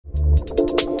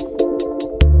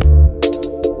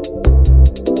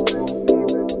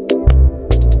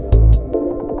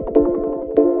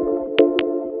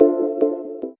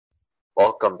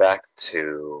Welcome back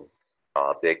to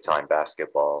Big Time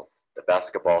Basketball, the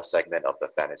basketball segment of the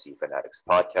Fantasy Fanatics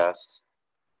podcast.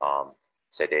 Um,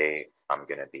 Today, I'm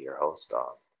going to be your host,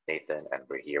 Nathan, and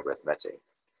we're here with Mete.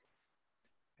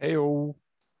 Heyo.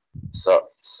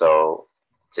 So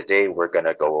today we're going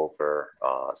to go over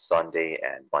Sunday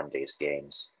and Monday's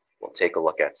games. We'll take a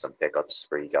look at some pickups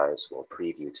for you guys. We'll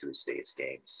preview Tuesday's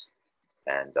games.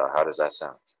 And how does that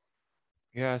sound?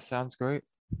 Yeah, sounds great.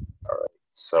 All right.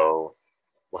 So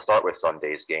we'll start with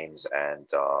Sunday's games, and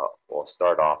we'll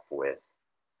start off with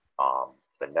um,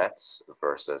 the Nets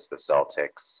versus the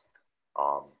Celtics.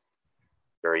 Um,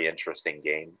 Very interesting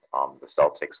game. The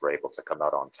Celtics were able to come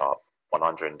out on top,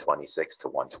 126 to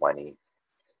 120.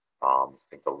 I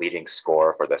think the leading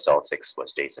scorer for the Celtics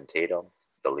was Jason Tatum.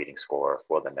 The leading scorer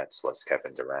for the Nets was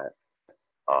Kevin Durant.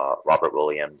 Robert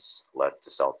Williams led the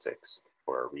Celtics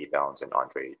for rebounds, and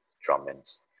Andre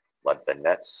Drummond led the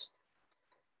Nets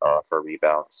for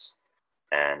rebounds.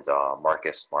 And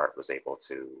Marcus Smart was able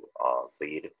to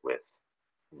lead with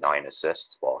 9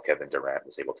 assists, while Kevin Durant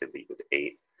was able to lead with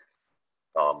 8.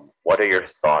 What are your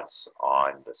thoughts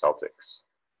on the Celtics?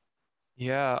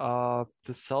 Yeah,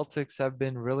 the Celtics have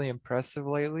been really impressive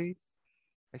lately.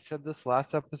 I said this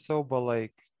last episode, but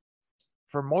like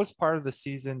for most part of the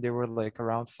season, they were like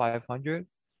around 500,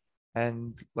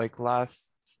 and like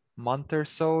last month or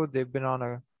so, they've been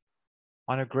on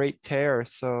a great tear.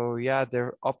 So yeah,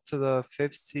 they're up to the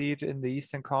fifth seed in the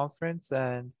Eastern Conference,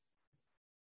 and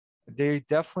they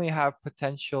definitely have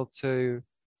potential to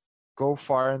go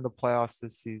far in the playoffs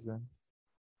this season.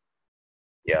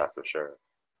 Yeah, for sure.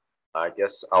 I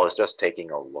guess I was just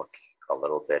taking a look a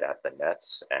little bit at the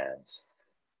Nets, and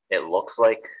it looks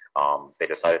like they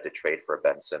decided to trade for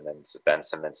Ben Simmons. Ben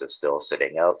Simmons is still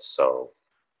sitting out, so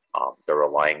they're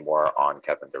relying more on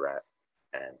Kevin Durant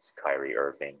and Kyrie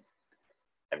Irving.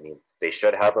 I mean, they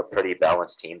should have a pretty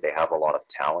balanced team. They have a lot of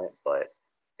talent, but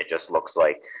it just looks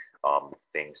like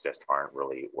things just aren't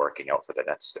really working out for the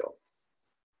Nets still.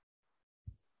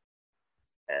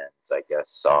 And I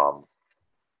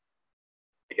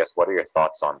guess what are your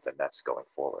thoughts on the Nets going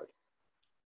forward?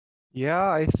 Yeah,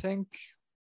 I think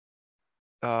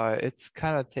it's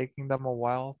kind of taking them a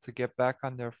while to get back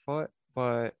on their foot,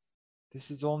 but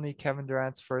this is only Kevin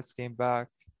Durant's first game back.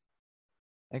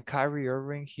 And Kyrie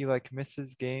Irving, he like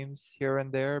misses games here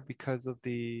and there because of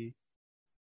the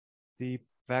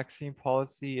vaccine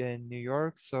policy in New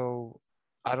York. So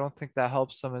I don't think that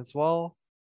helps them as well.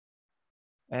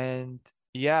 And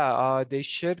yeah, they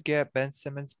should get Ben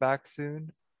Simmons back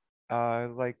soon.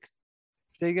 Like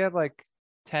if they get like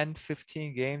 10,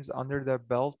 15 games under their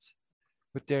belt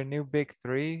with their new big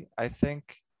three, I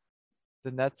think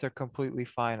the Nets are completely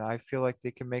fine. I feel like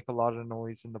they can make a lot of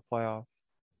noise in the playoffs.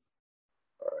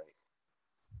 All right.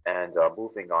 And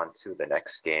moving on to the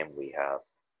next game, we have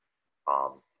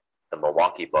um, the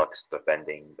Milwaukee Bucks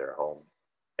defending their home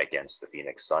against the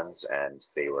Phoenix Suns, and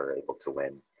they were able to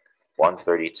win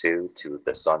 132 to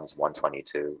the Suns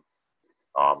 122.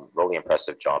 Really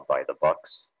impressive job by the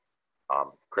Bucks.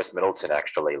 Chris Middleton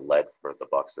actually led for the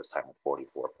Bucks this time with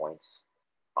 44 points.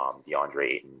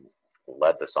 DeAndre Ayton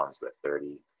led the Suns with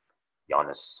 30.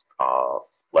 Giannis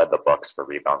led the Bucks for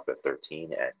rebounds with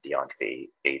 13, and DeAndre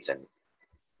Ayton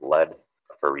led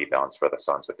for rebounds for the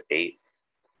Suns with 8.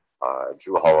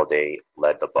 Drew Holiday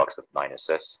led the Bucks with 9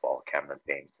 assists, while Cameron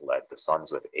Payne led the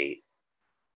Suns with 8.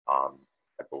 I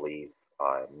believe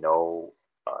no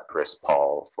Chris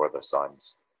Paul for the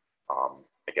Suns.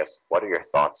 I guess what are your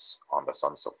thoughts on the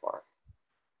Suns so far?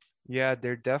 Yeah,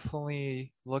 they're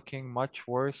definitely looking much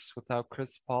worse without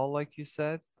Chris Paul, like you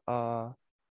said.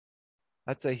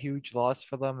 That's a huge loss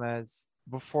for them as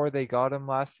before they got him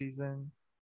last season,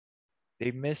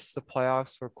 they missed the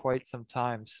playoffs for quite some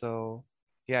time. So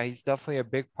yeah, he's definitely a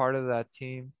big part of that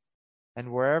team.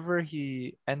 And wherever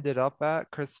he ended up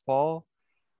at, Chris Paul,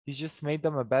 he's just made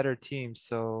them a better team.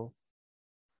 So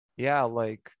yeah,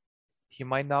 like he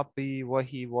might not be what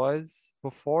he was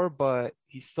before, but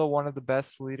he's still one of the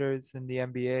best leaders in the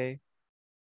NBA.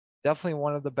 Definitely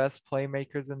one of the best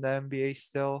playmakers in the NBA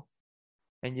still.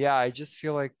 And yeah, I just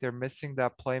feel like they're missing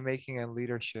that playmaking and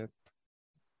leadership.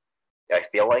 I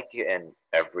feel like in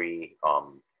every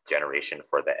generation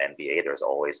for the NBA, there's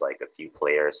always like a few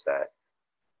players that,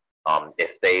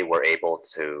 if they were able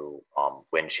to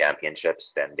win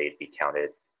championships, then they'd be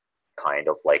counted kind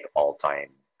of like all-time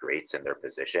greats in their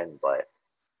position. But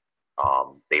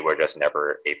they were just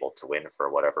never able to win for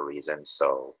whatever reason.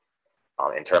 So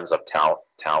In terms of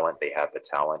talent, they have the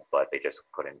talent, but they just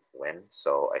couldn't win.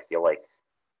 So I feel like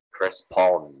Chris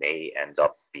Paul may end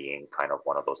up being kind of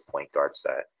one of those point guards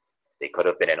that they could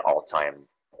have been an all-time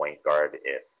point guard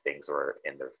if things were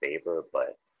in their favor,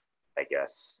 but I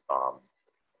guess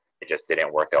it just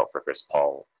didn't work out for Chris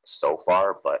Paul so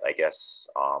far. But I guess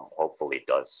hopefully it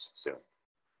does soon.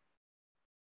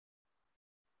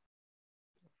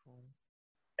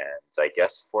 And I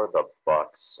guess for the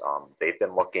Bucks, they've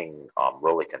been looking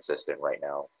really consistent right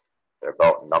now. They're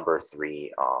about number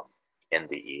three in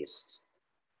the East.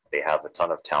 They have a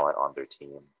ton of talent on their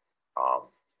team. Um,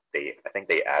 I think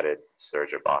they added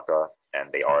Serge Ibaka,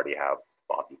 and they already have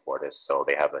Bobby Portis, so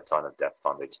they have a ton of depth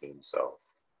on their team. So,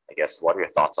 I guess what are your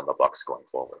thoughts on the Bucks going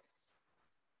forward?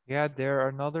 Yeah, they're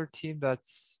another team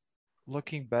that's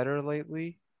looking better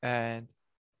lately, and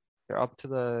they're up to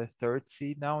the third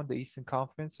seed now in the Eastern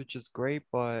Conference, which is great.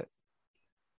 But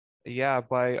yeah,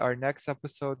 by our next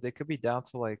episode, they could be down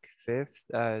to like fifth,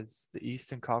 as the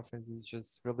Eastern Conference is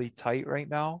just really tight right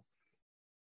now.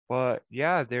 But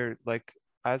yeah, they're like,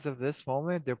 as of this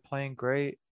moment, they're playing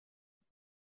great.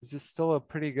 This is still a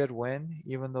pretty good win,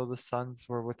 even though the Suns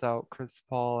were without Chris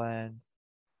Paul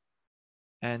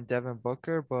and Devin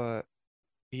Booker. But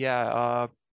yeah,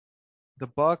 the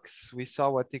Bucks, we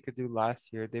saw what they could do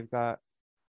last year. They've got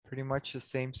pretty much the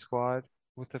same squad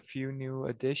with a few new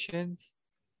additions.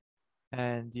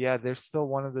 And yeah, they're still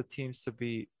one of the teams to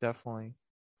beat, definitely.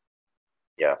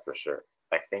 Yeah, for sure.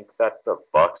 I think that the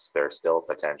Bucks, they're still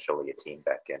potentially a team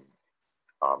that can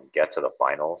get to the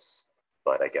finals,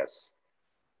 but I guess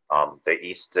the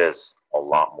East is a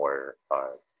lot more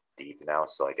deep now,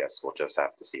 so I guess we'll just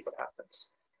have to see what happens.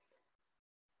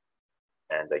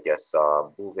 And I guess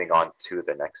moving on to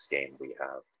the next game, we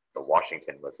have the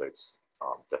Washington Wizards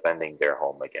defending their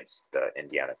home against the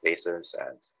Indiana Pacers,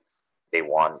 and they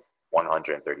won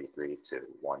 133 to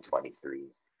 123.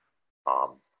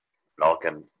 Um,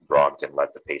 Malcolm Brogdon led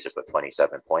the Pacers with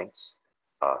 27 points.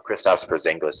 Kristaps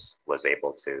Porzingis was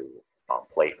able to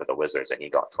play for the Wizards, and he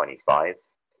got 25.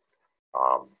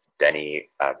 Denny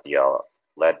Avdiel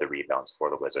led the rebounds for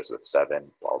the Wizards with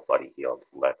 7, while Buddy Hield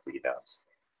led rebounds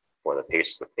for the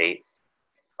Pacers with 8.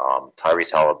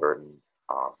 Tyrese Halliburton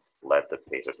led the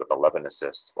Pacers with 11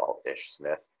 assists, while Ish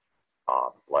Smith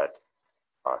led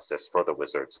assists for the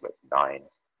Wizards with 9.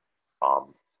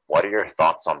 What are your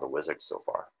thoughts on the Wizards so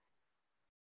far?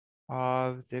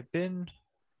 They've been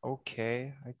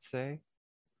okay, I'd say,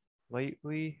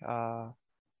 lately.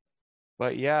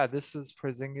 But yeah, this was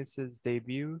Porzingis's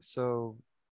debut, so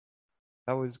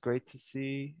that was great to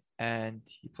see, and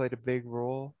he played a big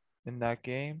role in that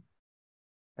game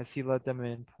as he led them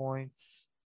in points.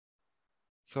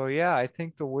 So yeah, I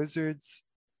think the Wizards,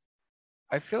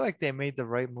 I feel like they made the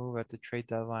right move at the trade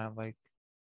deadline, like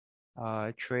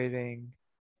trading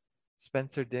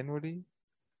Spencer Dinwiddie.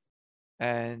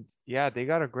 And yeah, they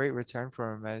got a great return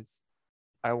for him, as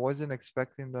I wasn't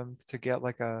expecting them to get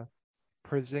like a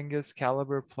Porzingis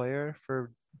caliber player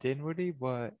for Dinwiddie,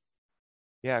 but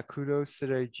yeah, kudos to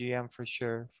their GM for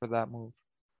sure for that move.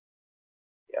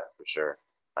 Yeah, for sure.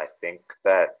 I think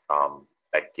that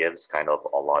that gives kind of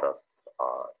a lot of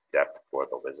depth for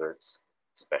the Wizards,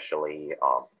 especially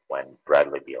when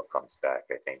Bradley Beal comes back.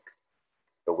 I think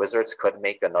the Wizards could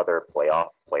make another playoff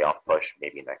push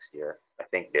maybe next year. I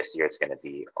think this year it's going to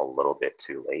be a little bit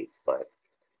too late, but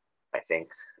I think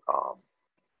um,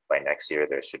 by next year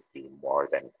there should be more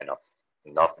than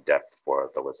enough depth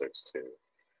for the Wizards to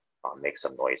make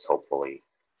some noise, hopefully.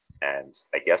 And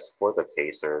I guess for the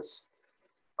Pacers,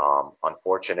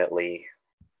 unfortunately,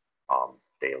 um,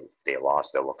 they they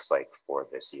lost. It looks like for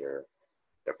this year,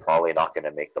 they're probably not going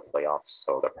to make the playoffs,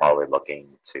 so they're probably looking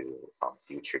to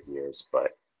future years.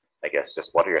 But I guess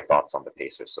just what are your thoughts on the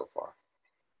Pacers so far?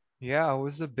 Yeah, I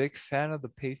was a big fan of the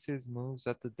Pacers' moves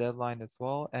at the deadline as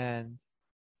well, and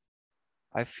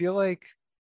I feel like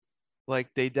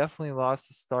they definitely lost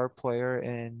a star player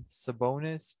in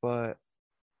Sabonis, but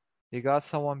they got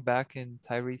someone back in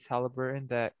Tyrese Halliburton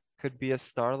that could be a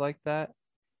star like that.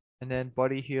 And then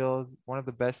Buddy Hield, one of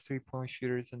the best 3-point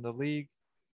shooters in the league.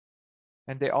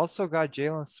 And they also got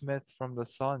Jalen Smith from the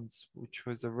Suns, which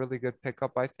was a really good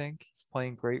pickup, I think. He's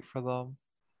playing great for them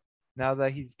now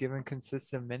that he's given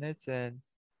consistent minutes. And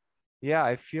yeah,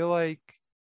 I feel like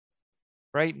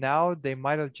right now they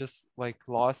might have just like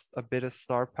lost a bit of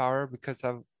star power because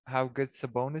of how good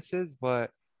Sabonis is, but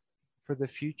for the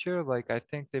future, like I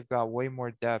think they've got way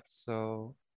more depth.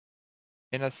 So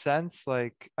in a sense,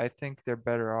 like I think they're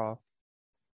better off.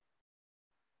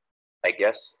 I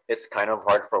guess it's kind of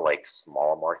hard for like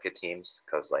small market teams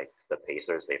because like the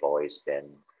Pacers, they've always been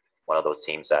one of those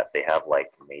teams that they have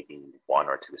like maybe 1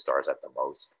 or 2 stars at the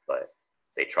most, but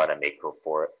they try to make up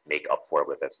for it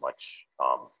with as much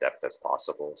depth as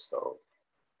possible. So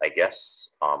I guess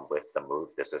with the move,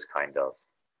 this is kind of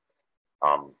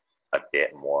um, a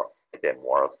bit more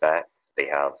of that. They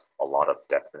have a lot of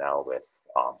depth now with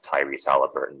Tyrese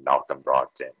Halliburton, Malcolm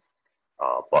Brogdon,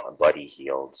 Buddy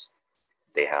Hields.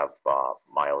 They have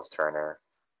Miles Turner.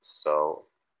 So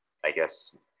I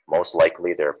guess most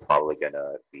likely they're probably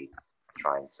gonna be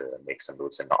trying to make some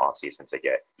moves in the offseason to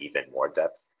get even more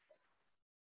depth.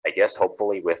 I guess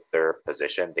hopefully with their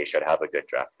position, they should have a good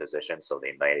draft position, so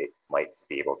they might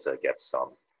be able to get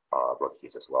some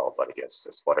rookies as well. But I guess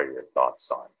just what are your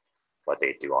thoughts on what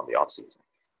they do on the offseason?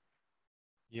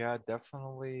 Yeah,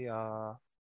 definitely.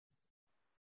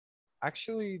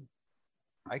 Actually,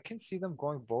 I can see them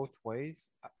going both ways.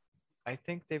 I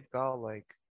think they've got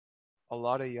like a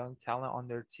lot of young talent on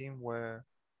their team where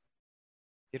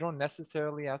they don't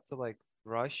necessarily have to like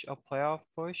rush a playoff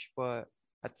push, but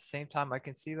at the same time, I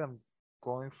can see them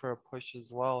going for a push as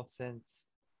well. Since,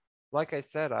 like I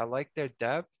said, I like their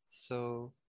depth.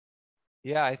 So,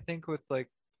 yeah, I think with like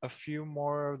a few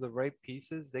more of the right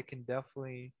pieces, they can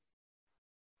definitely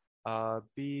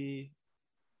be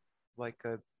like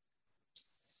a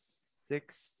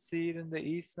sixth seed in the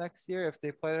East next year if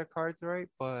they play their cards right.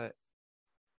 But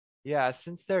yeah,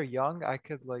 since they're young, I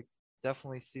could like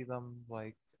definitely see them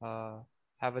like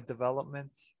have a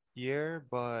development year,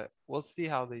 but we'll see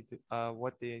how they do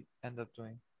what they end up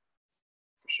doing.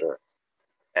 For sure.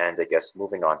 And I guess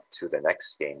moving on to the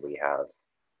next game, we have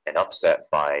an upset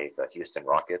by the Houston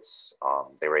Rockets.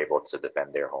 They were able to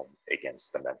defend their home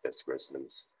against the Memphis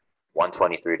Grizzlies,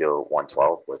 123 to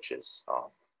 112, which is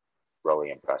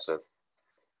really impressive.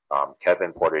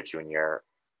 Kevin Porter Jr.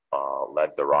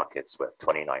 Led the Rockets with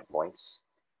 29 points.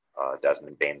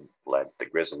 Desmond Bain led the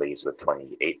Grizzlies with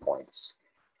 28 points.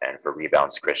 And for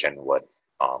rebounds, Christian Wood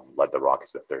led the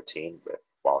Rockets with 13,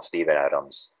 while Steven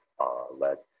Adams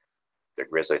led the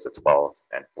Grizzlies with 12.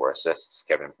 And for assists,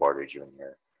 Kevin Porter Jr.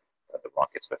 led the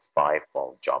Rockets with 5,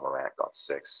 while John Morant got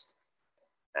 6.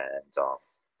 And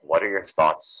what are your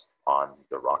thoughts on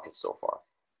the Rockets so far?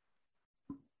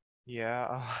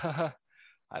 Yeah,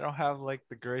 I don't have like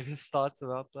the greatest thoughts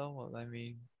about them. I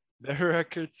mean, their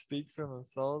record speaks for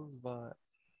themselves, but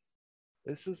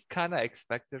this is kind of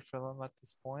expected for them at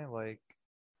this point. Like,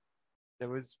 there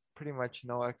was pretty much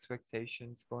no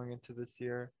expectations going into this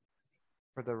year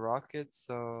for the Rockets.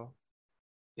 So,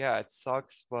 yeah, it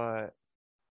sucks, but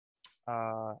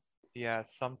uh, yeah,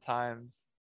 sometimes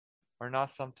or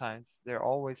not sometimes, there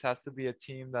always has to be a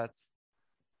team that's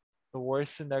the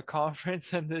worst in their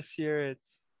conference, and this year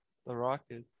it's the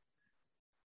Rockets.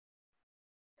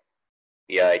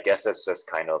 Yeah, I guess it's just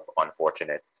kind of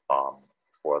unfortunate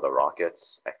for the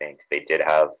Rockets. I think they did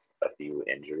have a few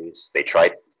injuries. They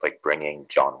tried like bringing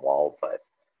John Wall, but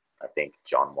I think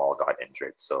John Wall got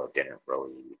injured, so it didn't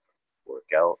really work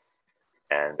out.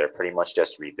 And they're pretty much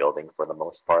just rebuilding for the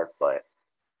most part. But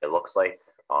it looks like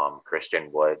Christian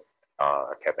Wood,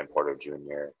 Kevin Porter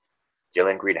Jr.,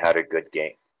 Jalen Green had a good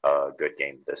game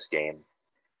this game.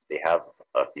 They have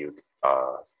a few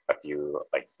uh, a few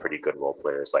like pretty good role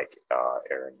players like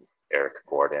Eric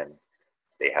Gordon.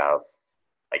 They have,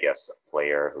 I guess, a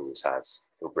player who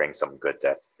brings some good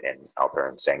depth in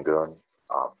Alperen Sengun.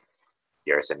 Um,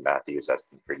 Garrison Matthews has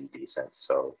been pretty decent.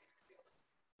 So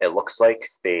it looks like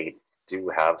they do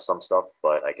have some stuff,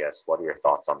 but I guess what are your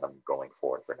thoughts on them going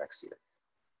forward for next year?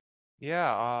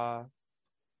 Yeah,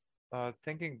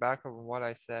 thinking back of what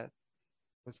I said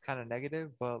was kind of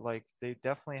negative, but like they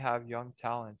definitely have young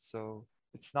talent, so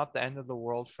it's not the end of the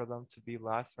world for them to be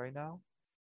last right now.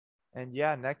 And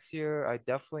yeah, next year I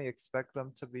definitely expect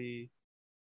them to be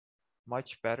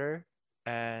much better.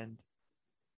 And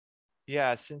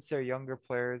yeah, since they're younger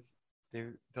players,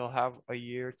 they'll have a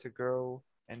year to grow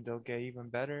and they'll get even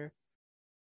better.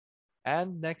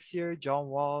 And next year, John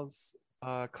Wall's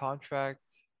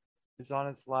contract is on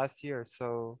its last year,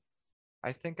 so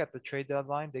I think at the trade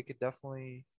deadline they could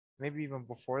definitely, maybe even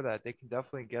before that, they can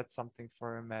definitely get something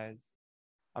for him. As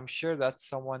I'm sure that's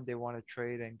someone they want to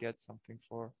trade and get something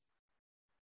for.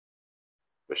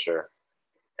 For sure.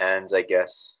 And I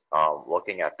guess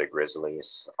looking at the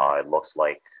Grizzlies, it looks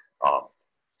like um,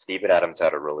 Steven Adams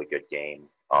had a really good game.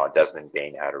 Desmond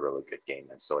Bain had a really good game,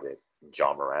 and so did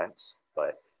John Morant.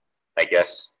 But I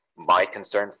guess my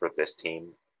concern for this team,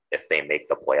 if they make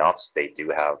the playoffs, they do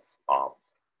have um,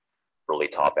 really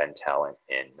top end talent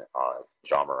in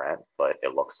John Morant, but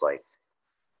it looks like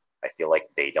I feel like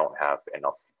they don't have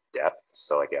enough depth.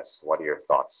 So I guess what are your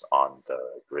thoughts on the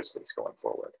Grizzlies going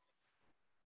forward?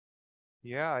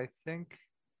 Yeah, I think.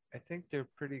 I think they're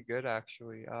pretty good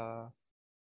actually.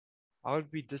 I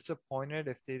would be disappointed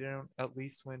if they didn't at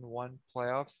least win one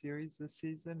playoff series this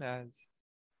season, as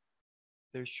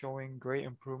they're showing great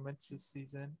improvements this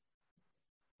season.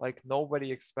 Like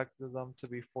nobody expected them to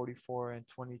be 44 and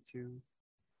 22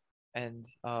 and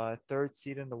third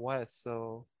seed in the West.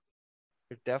 So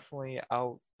they're definitely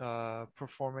out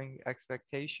performing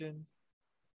expectations.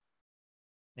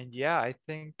 And yeah, I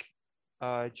think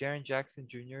Jaren Jackson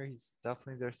Jr., he's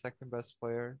definitely their second best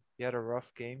player. He had a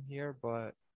rough game here,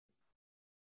 but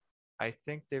I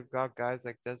think they've got guys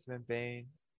like Desmond Bain.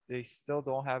 They still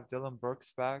don't have Dylan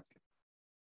Brooks back.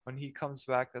 When he comes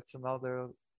back, that's another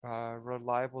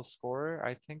reliable scorer.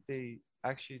 I think they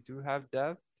actually do have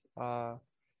depth. Uh,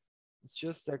 it's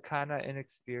just they're kind of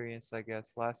inexperienced, I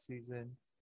guess. Last season,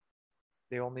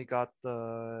 they only got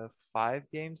the 5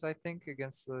 games, I think,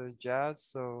 against the Jazz.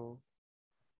 So,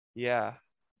 yeah.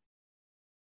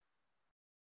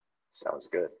 Sounds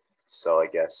good. So I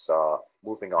guess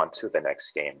moving on to the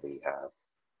next game, we have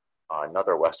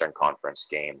another Western Conference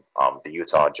game. The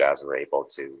Utah Jazz were able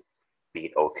to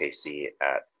beat OKC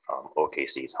at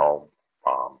OKC's home,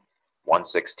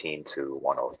 116 to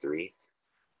 103.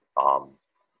 Um,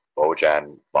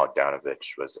 Bojan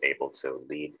Bogdanovic was able to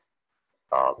lead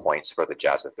points for the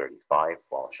Jazz with 35,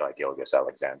 while Shai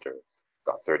Gilgeous-Alexander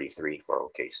got 33 for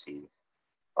OKC.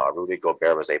 Rudy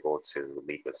Gobert was able to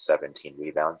lead with 17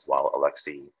 rebounds, while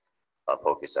Alexei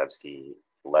Pokusevsky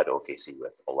led OKC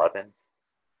with 11.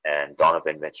 And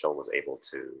Donovan Mitchell was able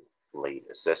to lead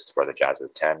assists for the Jazz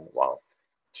with 10, while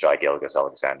Shai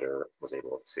Gilgeous-Alexander was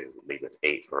able to lead with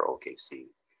 8 for OKC.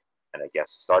 And I guess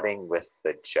starting with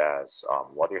the Jazz,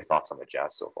 what are your thoughts on the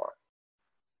Jazz so far?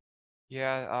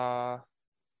 Yeah,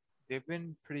 they've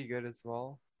been pretty good as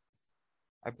well.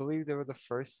 I believe they were the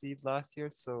first seed last year,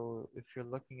 so if you're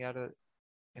looking at it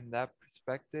in that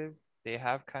perspective, they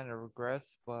have kind of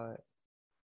regressed, but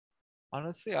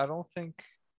honestly, I don't think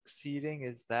seeding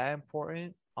is that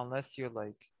important unless you're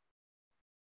like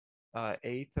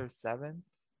eighth or seventh.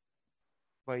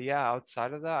 But yeah,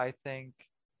 outside of that, I think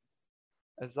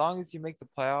as long as you make the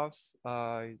playoffs,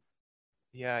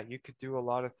 yeah, you could do a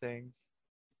lot of things.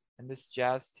 And this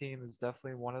Jazz team is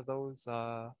definitely one of those.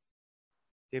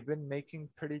 They've been making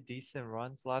pretty decent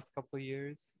runs last couple of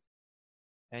years.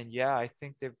 And yeah, I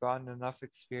think they've gotten enough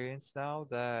experience now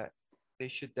that they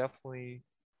should definitely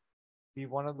be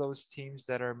one of those teams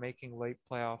that are making late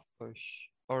playoff push,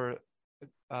 or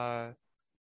uh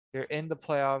they're in the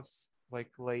playoffs like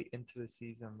late into the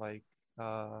season, like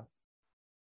uh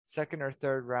second or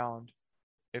third round.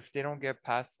 If they don't get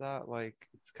past that, like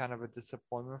it's kind of a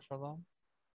disappointment for them.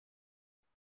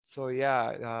 So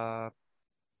yeah,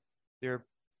 they're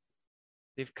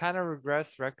they've kind of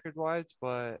regressed record wise,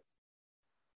 but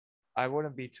I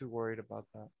wouldn't be too worried about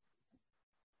that.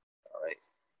 All right.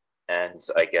 And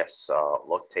I guess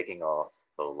taking a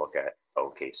look at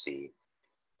OKC,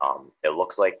 it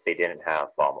looks like they didn't have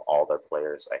all their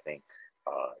players. I think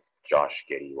Josh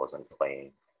Giddey wasn't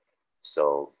playing,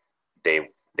 so they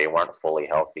weren't fully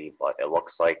healthy. But it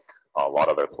looks like a lot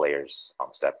of their players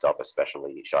stepped up,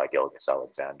 especially Shai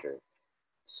Gilgeous-Alexander.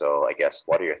 So I guess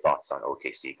what are your thoughts on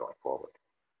OKC going forward?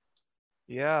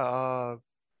 Yeah,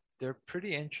 they're a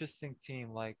pretty interesting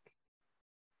team. Like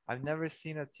I've never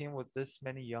seen a team with this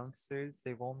many youngsters.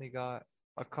 They've only got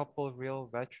a couple of real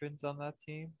veterans on that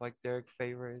team, like Derek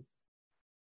Favors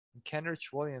and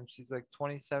Kenrich Williams. He's like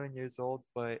 27 years old,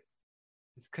 but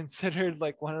is considered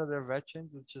like one of their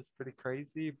veterans, which is pretty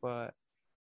crazy. But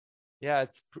yeah,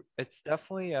 it's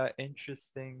definitely an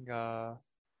interesting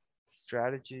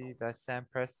strategy that Sam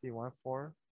Presti went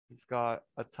for. He's got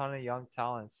a ton of young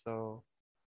talent, so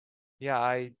yeah,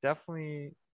 I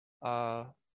definitely uh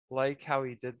like how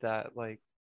he did that. Like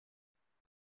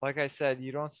I said,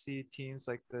 you don't see teams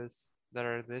like this that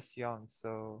are this young.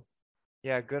 So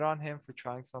yeah, good on him for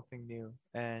trying something new.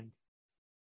 And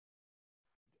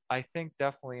I think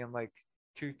definitely in like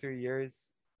 2, 3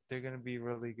 years, they're gonna be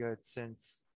really good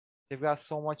since they've got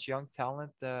so much young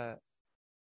talent that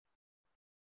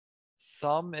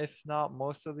some, if not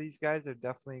most of these guys are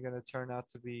definitely gonna turn out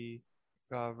to be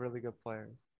really good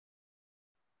players.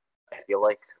 I feel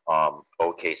like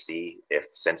OKC, if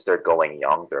since they're going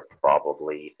young, they're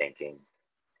probably thinking,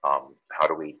 how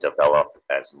do we develop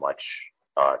as much,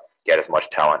 get as much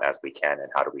talent as we can,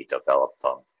 and how do we develop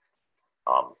them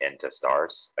into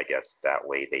stars? I guess that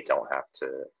way they don't have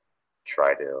to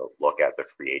try to look at the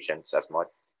free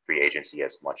agency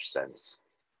as much, since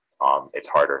it's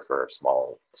harder for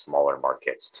smaller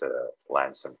markets to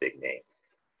land some big name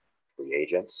free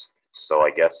agents. So I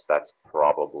guess that's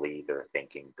probably their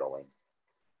thinking going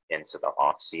into the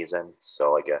off season.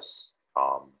 So I guess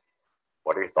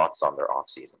What are your thoughts on their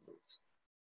offseason moves?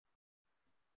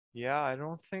 Yeah, I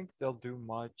don't think they'll do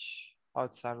much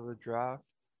outside of the draft.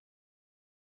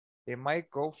 They might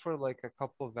go for like a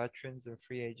couple of veterans in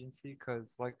free agency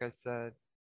because, like I said,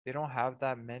 they don't have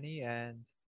that many. And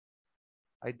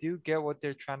I do get what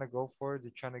they're trying to go for.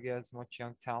 They're trying to get as much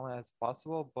young talent as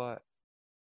possible. But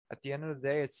at the end of the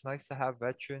day, it's nice to have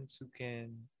veterans who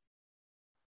can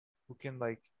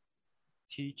like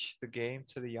teach the game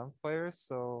to the young players.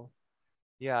 So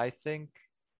yeah, I think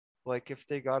like if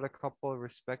they got a couple of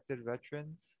respected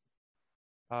veterans,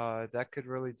 that could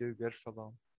really do good for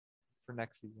them for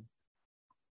next season.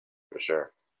 For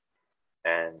sure.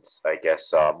 And I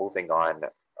guess moving on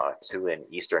to an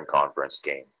Eastern Conference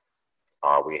game,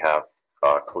 we have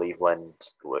Cleveland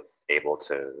able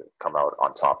to come out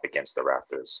on top against the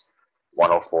Raptors,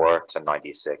 104 to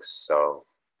 96. So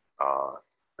uh,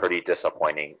 pretty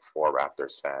disappointing for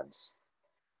Raptors fans.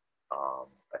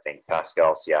 I think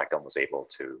Pascal Siakam was able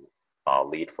to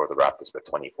lead for the Raptors with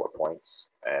 24 points,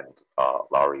 and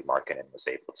Lauri Markkanen was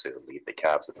able to lead the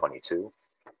Cavs with 22.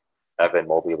 Evan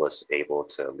Mobley was able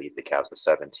to lead the Cavs with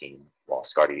 17, while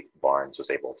Scotty Barnes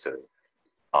was able to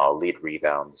lead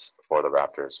rebounds for the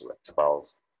Raptors with 12.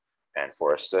 And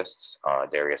for assists,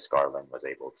 Darius Garland was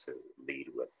able to lead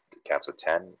with the Cavs with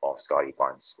 10, while Scotty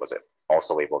Barnes was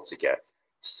also able to get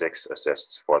 6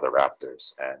 assists for the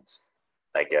Raptors. And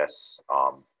I guess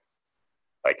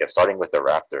starting with the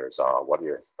Raptors, what are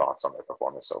your thoughts on their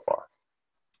performance so far?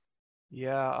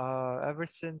 Yeah, ever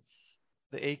since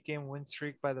the 8 game win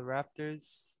streak by the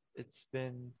Raptors, it's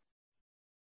been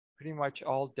pretty much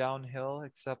all downhill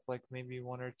except like maybe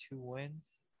 1 or 2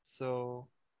 wins. So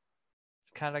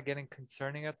it's kind of getting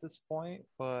concerning at this point,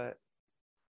 but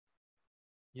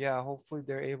yeah, hopefully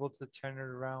they're able to turn it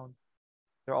around.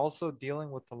 They're also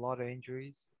dealing with a lot of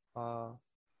injuries.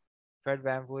 Fred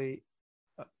VanVleet,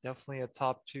 definitely a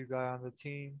top 2 guy on the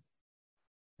team.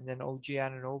 And then OG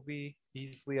Anunoby,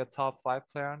 easily a top 5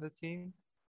 player on the team.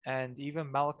 And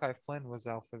even Malachi Flynn was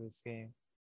out for this game,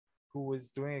 who was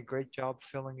doing a great job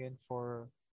filling in for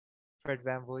Fred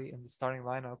VanVleet in the starting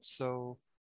lineup. So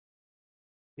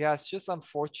yeah, it's just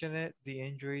unfortunate the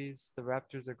injuries the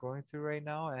Raptors are going through right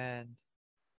now, and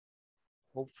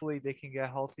hopefully they can get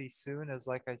healthy soon. As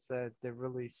like I said, they're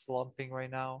really slumping right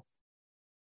now,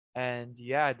 and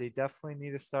yeah, they definitely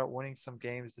need to start winning some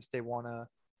games if they want to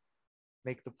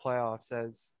make the playoffs.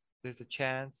 As there's a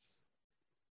chance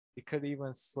they could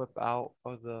even slip out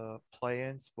of the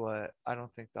play-ins, but I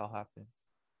don't think that'll happen.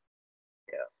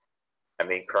 Yeah, I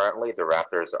mean, currently the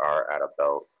Raptors are at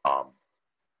about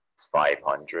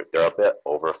 500. They're a bit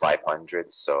over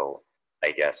 500, so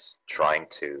I guess trying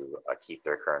to keep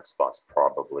their current spot's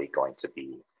probably going to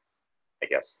be, I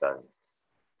guess,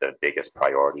 the biggest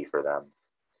priority for them.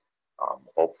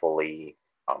 Hopefully,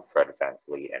 Fred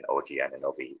VanVleet and OG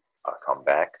Anunoby come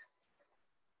back.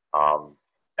 Um,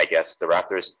 I guess the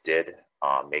Raptors did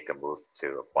make a move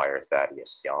to acquire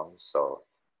Thaddeus Young. So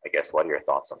I guess what are your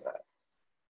thoughts on that?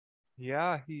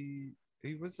 Yeah, he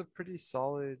was a pretty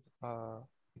solid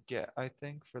get, I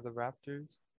think, for the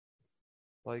Raptors.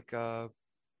 Like Goran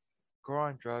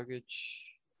Dragic,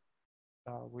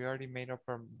 we already made up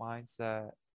our minds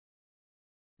that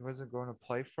he wasn't going to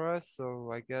play for us,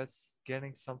 so I guess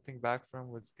getting something back from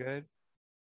him was good.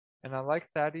 And I like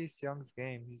Thaddeus Young's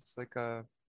game. He's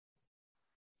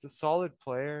a solid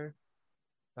player,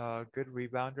 good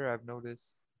rebounder. I've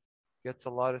noticed gets a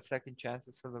lot of second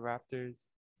chances for the Raptors.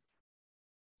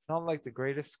 It's not like the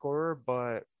greatest scorer,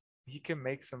 but he can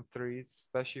make some threes,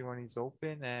 especially when he's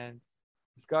open, and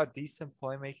he's got decent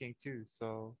playmaking too.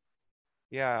 So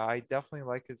yeah, I definitely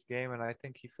like his game, and I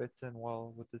think he fits in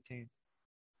well with the team.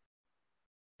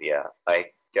 Yeah,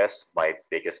 I guess my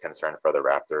biggest concern for the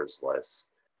Raptors was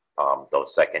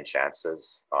those second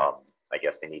chances. I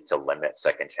guess they need to limit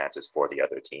second chances for the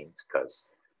other teams because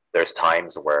there's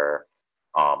times where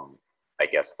I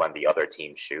guess when the other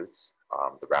team shoots,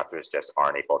 the Raptors just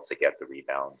aren't able to get the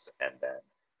rebounds, and then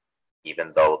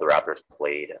even though the Raptors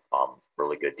played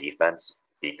really good defense,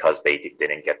 because they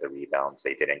didn't get the rebounds,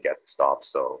 they didn't get the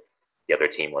stops, so the other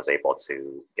team was able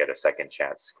to get a second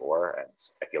chance score, and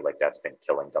I feel like that's been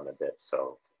killing them a bit.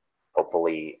 So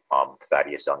hopefully,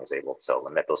 Thaddeus Young is able to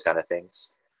limit those kind of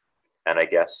things. And I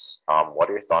guess, what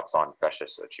are your thoughts on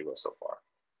Precious Achiuwa so far?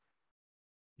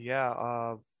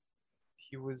 Yeah,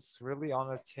 he was really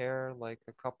on a tear like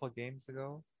a couple of games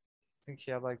ago. I think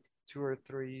he had like 2 or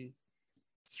 3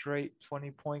 straight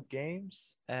 20-point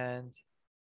games, and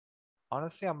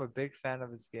honestly, I'm a big fan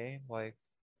of his game. Like,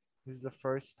 this is the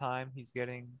first time he's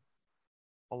getting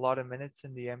a lot of minutes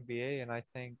in the NBA, and I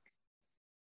think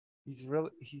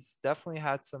he's definitely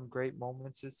had some great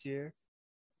moments this year.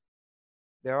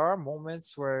 there are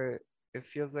moments where it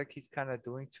feels like he's kind of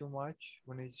doing too much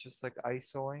when he's just like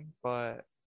ISOing, but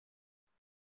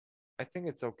I think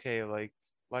it's okay. Like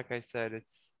I said,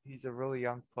 it's he's a really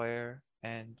young player,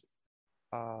 and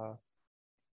uh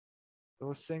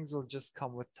those things will just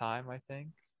come with time, I think.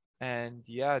 And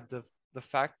yeah, the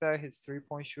fact that his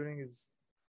 3-point shooting is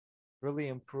really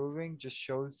improving just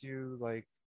shows you like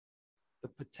the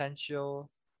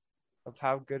potential of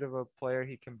how good of a player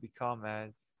he can become.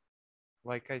 As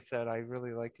like I said, I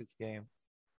really like his game.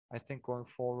 I think going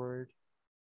forward,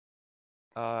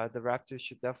 the Raptors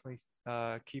should definitely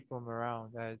keep him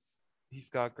around as he's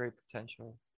got great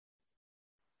potential.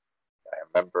 I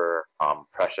remember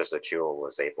Precious Achiuwa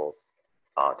was able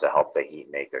to help the Heat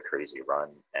make a crazy run,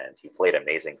 and he played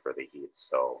amazing for the Heat.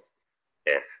 So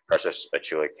if Precious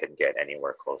Achiuwa can get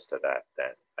anywhere close to that,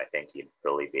 then I think he'd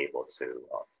really be able to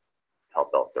help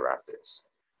out the Raptors.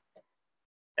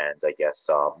 And I guess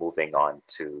moving on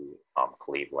to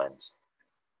Cleveland,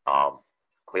 um,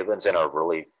 Cleveland's in a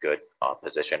really good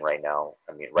position right now.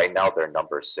 I mean, right now they're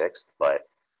number six, but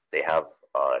they have,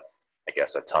 I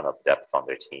guess, a ton of depth on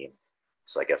their team.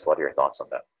 So I guess, what are your thoughts on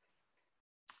that?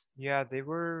 Yeah, they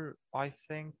were, I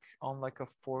think, on like a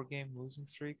 4-game losing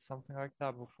streak, something like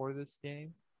that, before this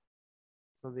game.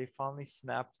 So they finally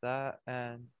snapped that,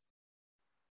 and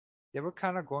they were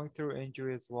kind of going through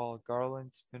injury as well.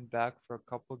 Garland's been back for a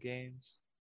couple games,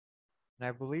 and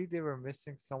I believe they were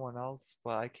missing someone else,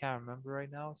 but I can't remember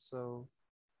right now. So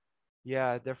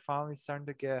yeah, they're finally starting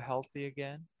to get healthy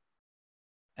again,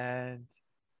 and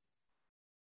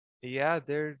yeah,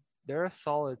 they're a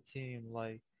solid team.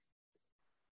 Like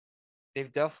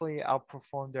they've definitely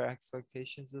outperformed their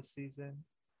expectations this season,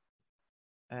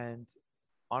 and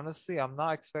honestly, I'm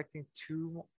not expecting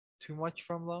too much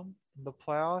from them in the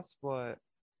playoffs, but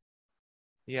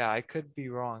yeah, I could be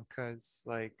wrong because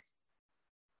like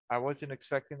I wasn't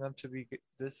expecting them to be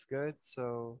this good.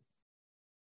 So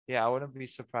yeah, I wouldn't be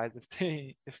surprised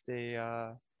if they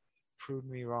prove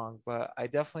me wrong. But I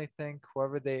definitely think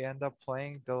whoever they end up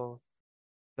playing, they'll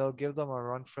give them a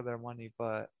run for their money.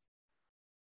 But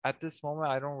at this moment,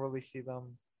 I don't really see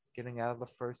them getting out of the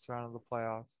first round of the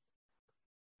playoffs.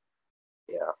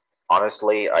 Yeah,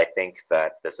 honestly, I think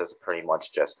that this is pretty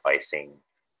much just icing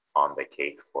on the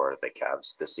cake for the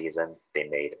Cavs this season. They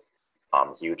made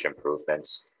huge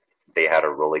improvements. They had a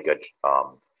really good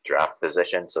draft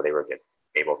position, so they were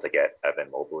able to get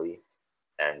Evan Mobley,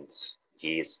 and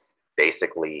he's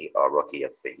basically a rookie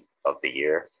of the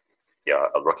year. Yeah,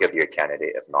 a rookie of the year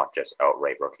candidate, if not just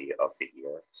outright rookie of the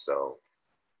year. So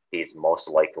he's most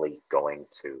likely going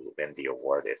to win the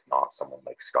award, if not someone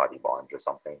like Scotty Barnes or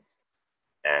something.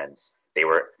 And they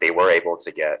were able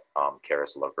to get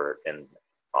Karis LeVert in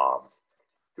um,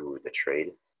 through the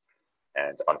trade.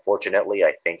 And unfortunately,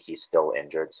 I think he's still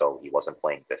injured, so he wasn't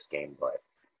playing this game. But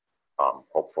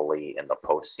hopefully, in the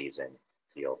postseason,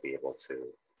 he'll be able to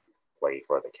play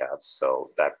for the Cavs. So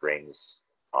that brings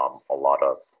a lot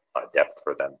of depth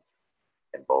for them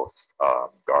in both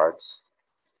guards.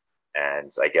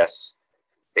 And I guess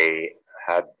they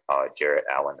had Jarrett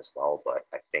Allen as well, but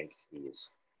I think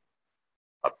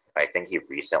he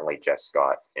recently just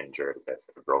got injured with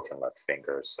a broken left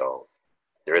finger, so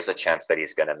there is a chance that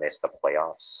he's going to miss the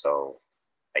playoffs. So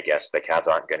I guess the Cavs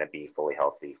aren't going to be fully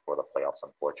healthy for the playoffs,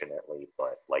 unfortunately.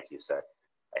 But like you said,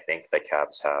 I think the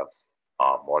Cavs have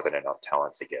more than enough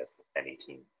talent to give any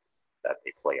team that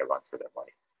they play a run for their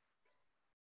money.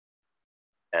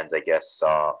 And I guess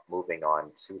moving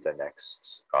on to the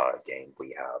next game,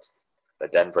 we have the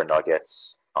Denver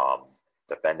Nuggets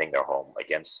defending their home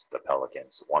against the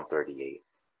Pelicans, 138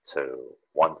 to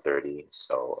 130.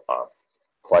 So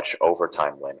clutch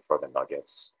overtime win for the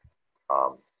Nuggets.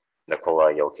 Um,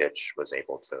 Nikola Jokic was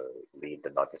able to lead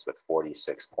the Nuggets with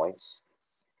 46 points,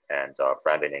 and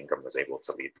Brandon Ingram was able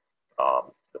to lead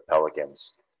the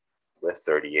Pelicans with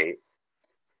 38.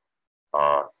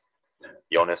 Uh,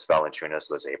 Jonas Valanciunas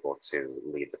was able to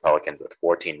lead the Pelicans with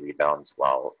 14 rebounds,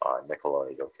 while Nikola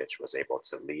Jokic was able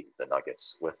to lead the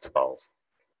Nuggets with 12.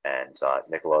 And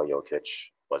Nikola Jokic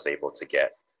was able to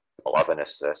get 11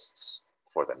 assists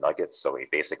for the Nuggets, so he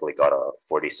basically got a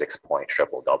 46-point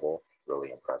triple-double,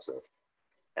 really impressive.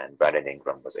 And Brandon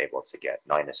Ingram was able to get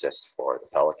 9 assists for the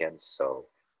Pelicans. So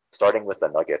starting with the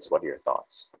Nuggets, what are your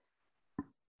thoughts?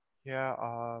 Yeah,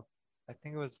 I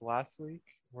think it was last week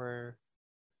where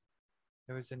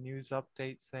there was a news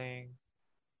update saying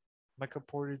Michael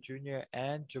Porter Jr.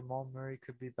 and Jamal Murray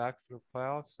could be back for the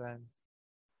playoffs, and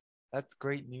that's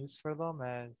great news for them.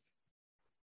 As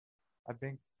I've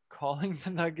been calling the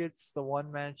Nuggets the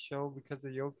one man show because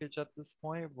of Jokic at this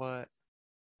point, but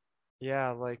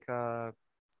yeah, like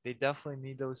they definitely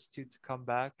need those two to come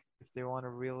back if they want a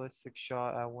realistic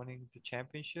shot at winning the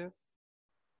championship.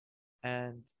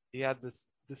 And yeah,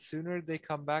 the sooner they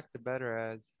come back, the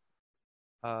better.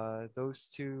 As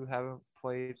those two haven't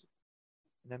played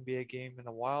an NBA game in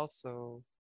a while, so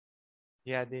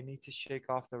yeah, they need to shake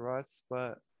off the rust.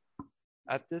 But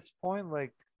at this point,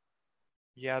 like,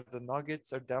 yeah, the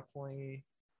Nuggets are definitely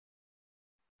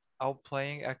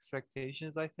outplaying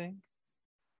expectations, I think.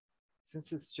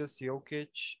 Since it's just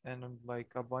Jokic and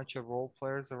like a bunch of role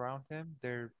players around him,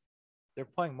 they're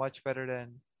playing much better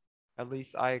than at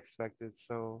least I expected.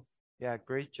 So yeah,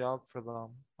 great job for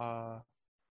them.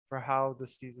 For how the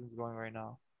season's going right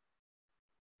now.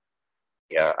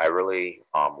 Yeah, I really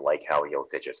like how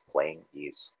Jokic is playing.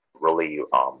 He's really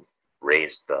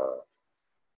raised the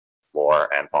floor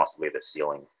and possibly the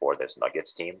ceiling for this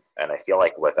Nuggets team. And I feel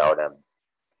like without him,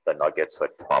 the Nuggets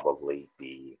would probably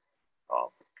be um,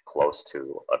 close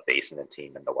to a basement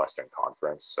team in the Western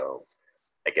Conference. So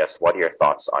I guess what are your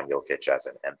thoughts on Jokic as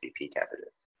an MVP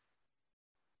candidate?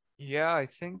 Yeah, I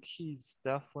think he's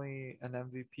definitely an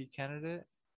MVP candidate.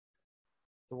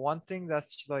 The one thing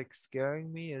that's like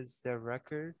scaring me is their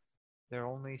record. They're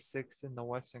only sixth in the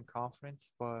Western Conference,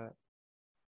 but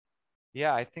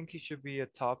yeah, I think he should be a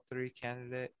top three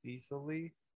candidate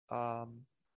easily. Um,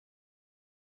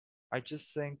 I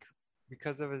just think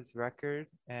because of his record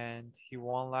and he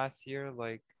won last year,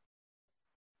 like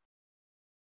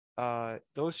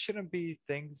those shouldn't be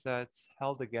things that's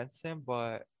held against him,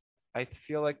 but I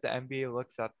feel like the NBA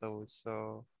looks at those.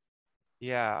 So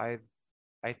yeah,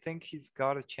 I think he's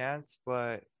got a chance,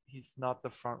 but he's not the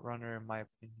front runner in my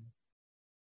opinion.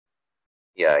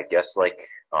 Yeah, I guess like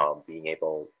being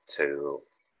able to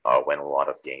win a lot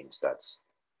of games. That's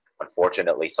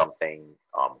unfortunately something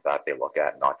that they look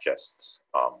at, not just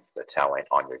the talent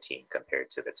on your team compared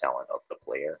to the talent of the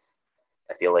player.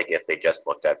 I feel like if they just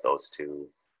looked at those two,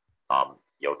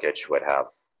 Jokic would have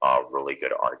a really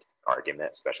good argument,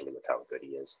 especially with how good he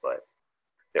is. But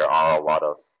there are a lot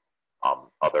of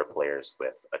other players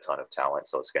with a ton of talent,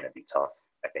 so it's going to be tough.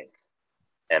 I think,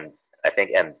 and I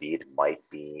think Embiid might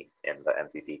be in the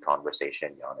MVP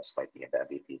conversation. Giannis might be in the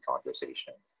MVP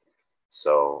conversation.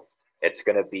 So it's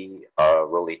going to be a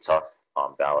really tough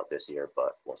ballot this year,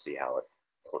 but we'll see how it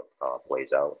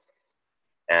plays out.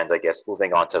 And I guess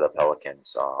moving on to the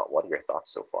Pelicans, what are your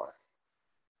thoughts so far?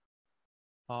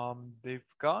 They've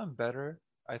gotten better,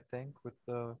 I think, with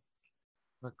the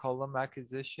McCollum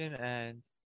acquisition, and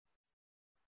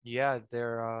yeah,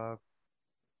 they're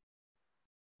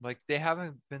like they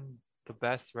haven't been the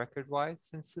best record wise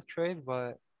since the trade,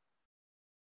 but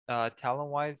talent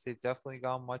wise, they've definitely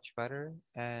gone much better.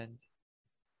 And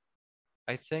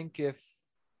I think if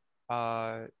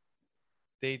uh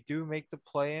they do make the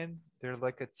play in, they're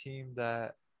like a team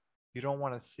that you don't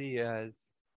want to see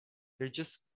as they're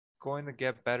just going to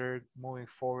get better moving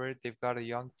forward. They've got a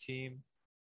young team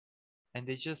and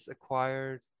they just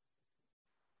acquired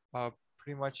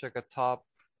pretty much like a top,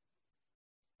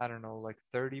 I don't know, like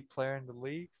 30 player in the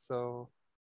league. So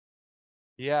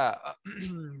yeah,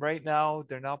 right now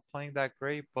they're not playing that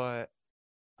great, but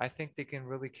I think they can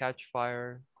really catch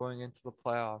fire going into the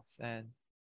playoffs and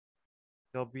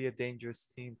they'll be a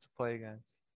dangerous team to play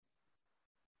against.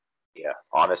 Yeah,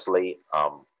 honestly,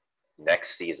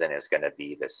 next season is going to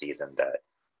be the season that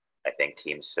I think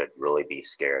teams should really be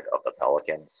scared of the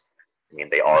Pelicans. I mean,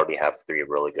 they already have three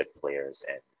really good players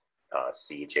in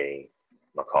CJ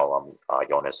McCollum,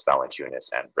 Jonas Valanciunas,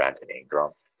 and Brandon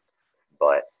Ingram.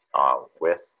 But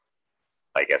with,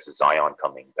 I guess, Zion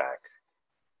coming back,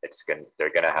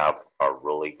 they're gonna have a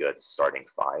really good starting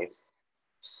five.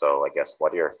 So I guess,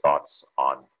 what are your thoughts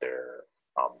on their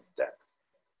depth?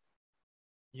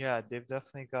 Yeah, they've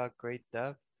definitely got great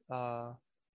depth. Uh,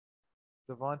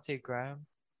 Devontae Graham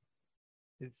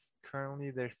is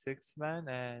currently their sixth man,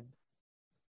 and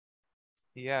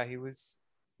yeah, he was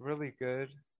really good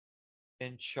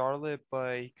in Charlotte,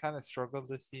 but he kind of struggled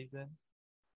this season.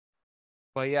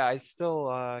 But yeah, I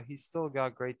still he's still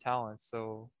got great talent.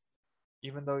 So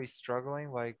even though he's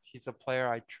struggling, like he's a player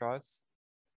I trust.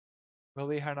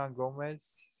 Willie Hernan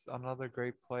Gomez, he's another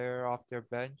great player off their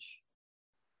bench.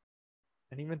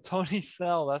 And even Tony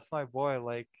Snell, that's my boy.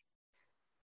 Like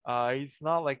he's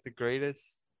not like the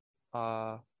greatest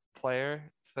uh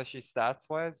player, especially stats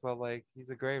wise, but like he's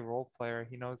a great role player.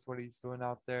 He knows what he's doing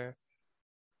out there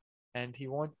and he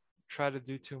won't try to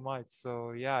do too much.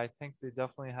 So yeah, I think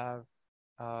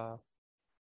uh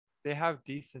they have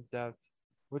decent depth.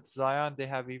 With Zion, they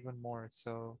have even more.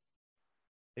 So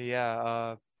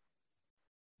yeah,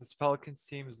 this Pelicans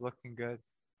team is looking good.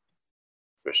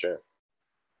 For sure.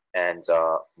 And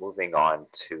moving on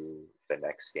to the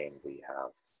next game we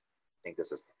have. think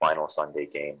this is the final Sunday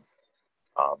game.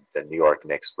 The New York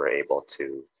Knicks were able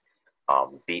to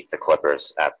beat the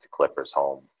Clippers at the Clippers'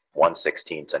 home,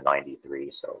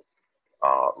 116-93. So,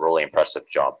 really impressive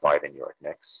job by the New York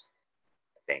Knicks.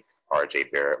 I think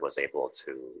RJ Barrett was able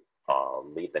to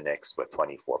lead the Knicks with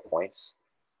 24 points,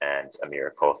 and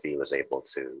Amir Kofi was able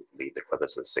to lead the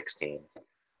Clippers with 16.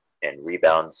 In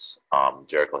rebounds,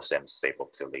 Jericho Sims was able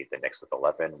to lead the Knicks with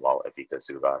 11, while Ivica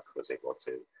Zubac was able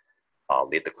to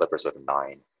lead the Clippers with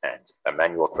 9, and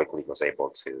Emmanuel Quickley was able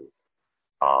to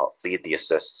lead the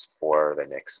assists for the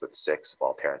Knicks with 6,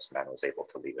 while Terrence Mann was able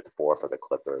to lead with 4 for the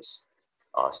Clippers.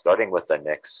 Starting with the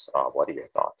Knicks, what are your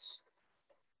thoughts?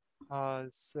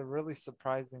 It's a really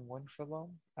surprising win for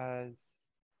them as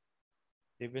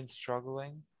they've been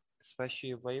struggling,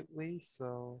 especially lately.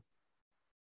 So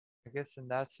I guess in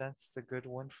that sense, it's a good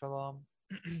win for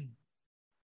them.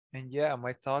 And yeah,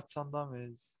 my thoughts on them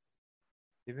is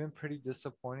they've been pretty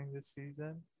disappointing this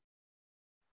season.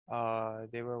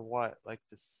 They were what, like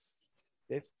the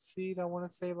fifth seed, I want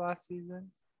to say, last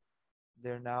season.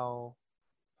 They're now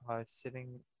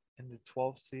sitting in the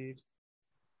 12th seed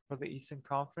for the Eastern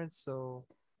Conference. So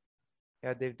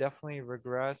yeah, they've definitely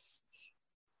regressed.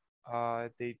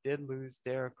 They did lose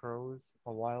Derrick Rose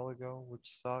a while ago, which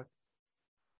sucked.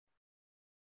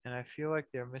 And I feel like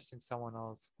they're missing someone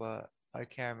else, but I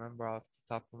can't remember off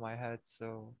the top of my head.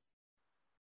 So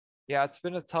yeah, it's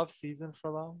been a tough season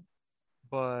for them,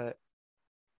 but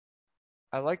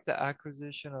I like the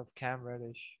acquisition of Cam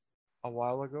Reddish a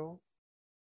while ago.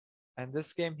 And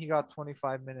this game, he got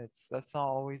 25 minutes. That's not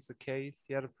always the case.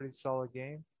 He had a pretty solid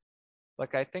game.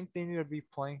 Like, I think they need to be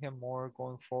playing him more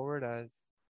going forward as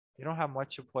they don't have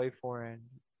much to play for. And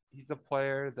he's a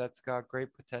player that's got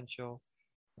great potential,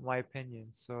 in my opinion.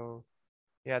 So,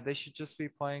 yeah, they should just be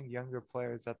playing younger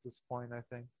players at this point, I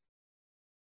think.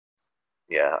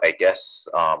 Yeah, I guess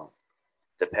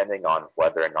depending on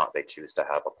whether or not they choose to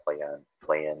have a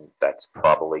play in, that's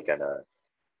probably gonna,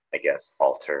 I guess,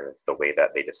 alter the way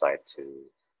that they decide to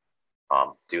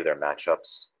do their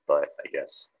matchups. But I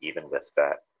guess even with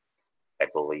that, I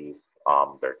believe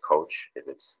their coach, if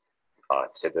it's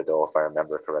Thibodeau, if I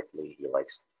remember correctly,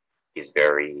 he's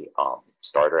very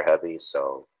starter heavy.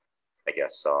 So I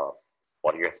guess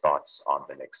what are your thoughts on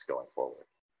the Knicks going forward?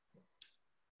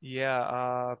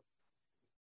 Yeah,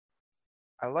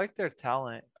 I like their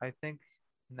talent. I think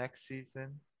next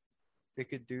season they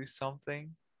could do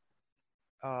something.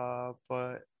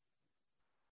 But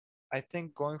I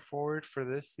think going forward for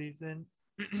this season,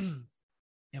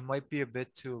 it might be a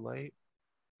bit too late,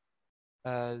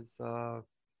 as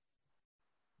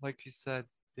like you said,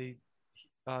 they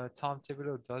Tom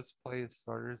Thibodeau does play his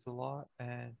starters a lot,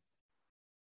 and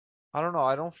I don't know.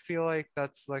 I don't feel like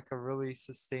that's like a really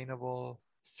sustainable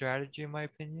strategy, in my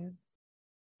opinion.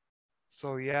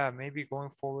 So yeah, maybe going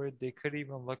forward, they could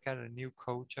even look at a new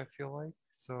coach. I feel like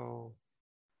so.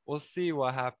 We'll see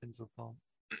what happens with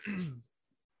them.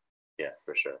 Yeah,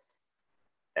 for sure.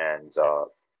 And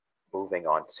moving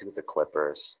on to the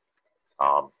Clippers,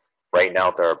 um, right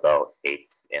now they're about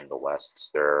eighth in the West.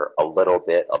 They're a little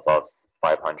bit above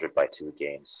 500 by 2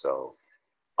 games, so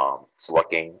it's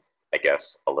looking, I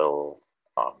guess, a little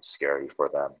scary for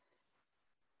them.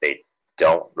 They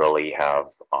don't really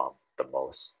have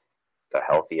the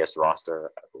healthiest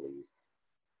roster. I believe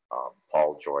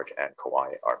Paul George and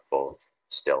Kawhi are both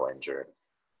still injured.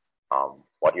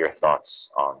 What are your thoughts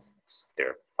on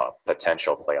their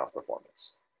potential playoff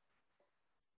performance?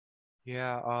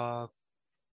 Yeah,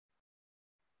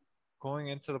 going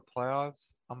into the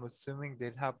playoffs, I'm assuming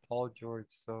they'd have Paul George,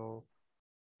 so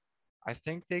I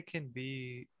think they can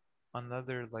be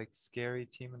another like scary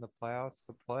team in the playoffs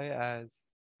to play as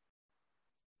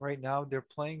right now they're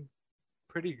playing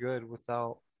pretty good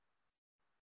without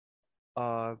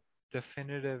a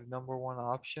definitive number one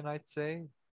option, I'd say.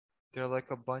 They're like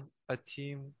a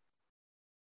team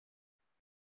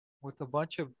with a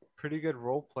bunch of pretty good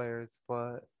role players,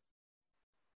 but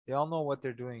they all know what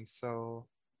they're doing. So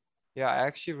yeah, I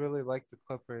actually really like the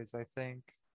Clippers. I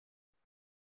think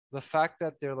the fact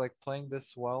that they're like playing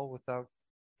this well without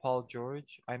Paul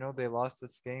George, I know they lost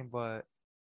this game, but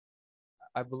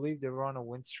I believe they were on a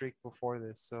win streak before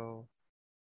this. So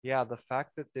yeah, the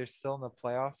fact that they're still in the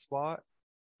playoff spot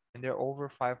and they're over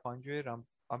 500,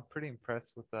 I'm pretty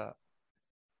impressed with that.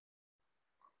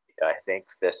 I think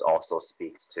this also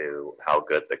speaks to how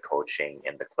good the coaching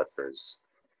in the Clippers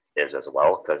is as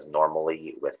well, because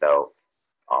normally without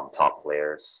top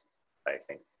players, I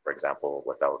think, for example,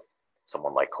 without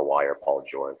someone like Kawhi or Paul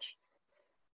George,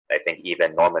 I think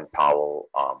even Norman Powell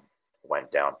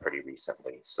went down pretty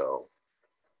recently. So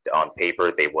on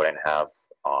paper, they wouldn't have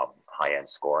high end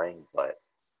scoring, but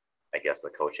I guess the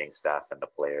coaching staff and the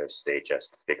players, they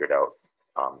just figured out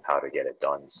how to get it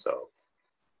done. So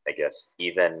I guess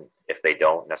even if they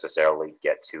don't necessarily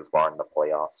get too far in the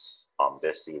playoffs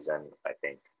this season, I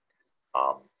think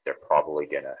they're probably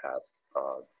gonna have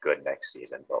a good next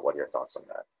season. But what are your thoughts on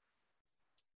that?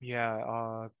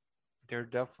 Yeah, they're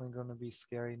definitely going to be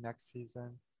scary next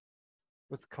season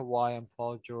with Kawhi and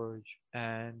Paul George.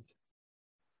 And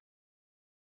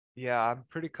yeah, I'm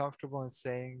pretty comfortable in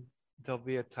saying they'll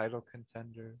be a title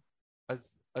contender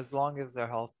as long as they're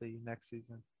healthy next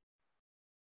season.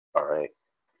 All right.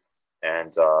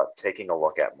 And taking a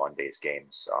look at Monday's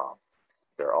games,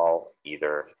 they're all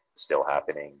either still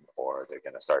happening or they're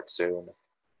going to start soon.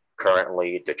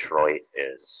 Currently, Detroit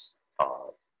is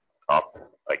up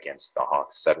against the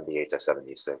Hawks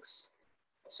 78-76.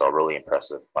 So really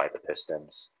impressive by the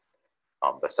Pistons.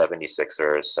 The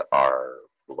 76ers are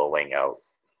blowing out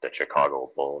the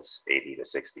Chicago Bulls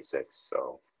 80-66.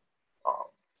 So um,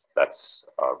 that's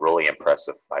really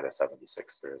impressive by the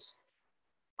 76ers.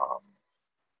 Um,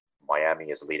 Miami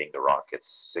is leading the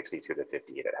Rockets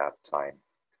 62-58 at halftime.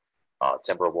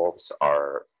 Timberwolves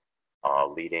are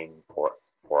leading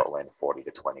Portland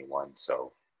 40-21.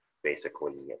 So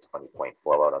basically a 20-point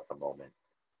blowout at the moment.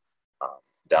 Um,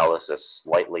 Dallas is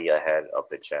slightly ahead of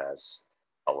the Jazz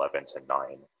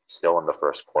 11-9, still in the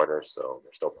first quarter, so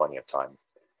there's still plenty of time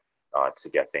to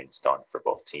get things done for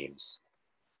both teams.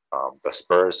 The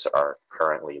Spurs are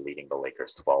currently leading the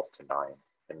Lakers 12-9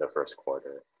 in the first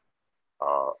quarter.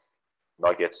 Uh,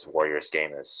 Nuggets Warriors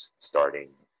game is starting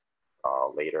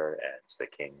later, and the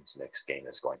Kings Knicks game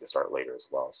is going to start later as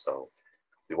well. So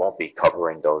we won't be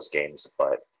covering those games,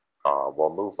 but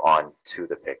we'll move on to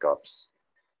the pickups.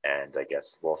 And I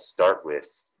guess we'll start with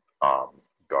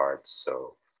guards.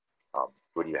 So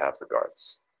who do you have for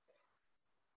guards?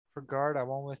 For guard, I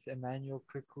went with Emmanuel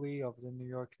Quickley of the New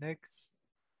York Knicks,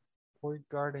 point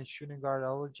guard and shooting guard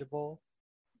eligible,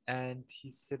 and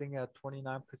he's sitting at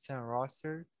 29%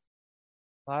 roster.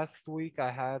 Last week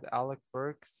I had Alec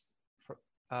Burks,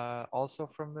 also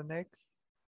from the Knicks,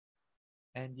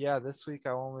 and yeah, this week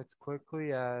I went with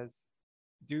Quickly as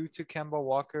due to Kemba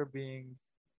Walker being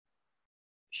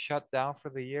shut down for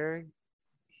the year,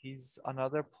 he's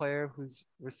another player who's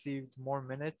received more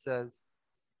minutes as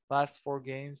last 4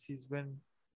 games he's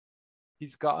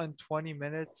gotten 20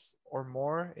 minutes or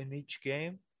more in each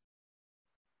game.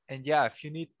 And yeah, if you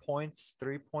need points,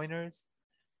 3 pointers,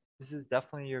 this is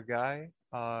definitely your guy.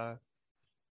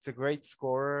 It's a great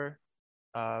scorer.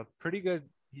 Pretty good.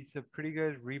 He's a pretty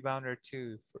good rebounder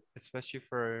too, especially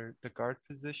for the guard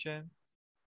position.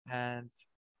 And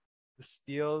the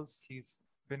steals, he's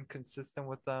been consistent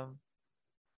with them.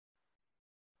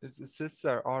 His assists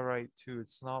are all right too.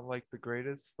 It's not like the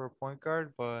greatest for a point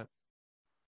guard, but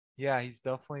yeah, he's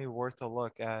definitely worth a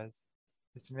look as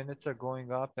his minutes are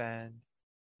going up and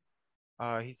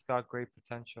he's got great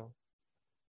potential.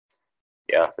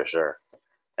 Yeah, for sure.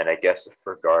 And I guess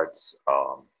for guards,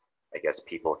 I guess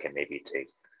people can maybe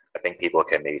take. I think people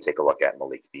can maybe take a look at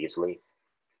Malik Beasley.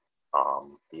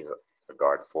 He's a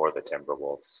guard for the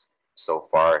Timberwolves. So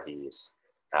far, he's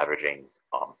averaging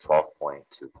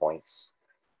 12.2 points,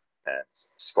 and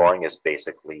scoring is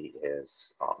basically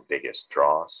his biggest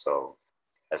draw. So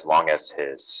as long as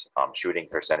his shooting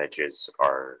percentages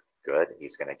are good,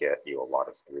 he's going to get you a lot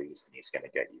of threes, and he's going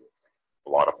to get you a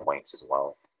lot of points as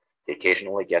well. He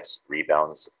occasionally gets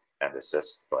rebounds and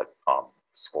assists, but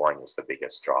scoring is the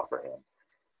biggest draw for him.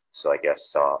 So I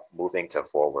guess moving to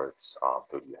forwards,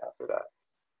 who do you have for that?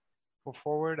 For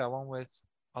forward, I went with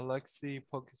Alexei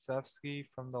Pokusevsky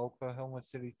from the Oklahoma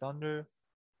City Thunder,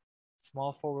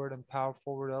 small forward and power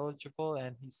forward eligible,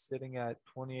 and he's sitting at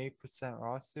 28%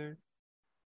 roster.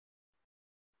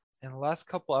 In the last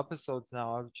couple episodes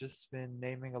now, I've just been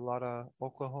naming a lot of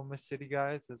Oklahoma City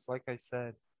guys. It's like I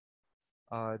said,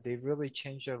 they've really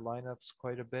changed their lineups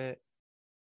quite a bit,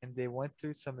 and they went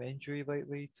through some injury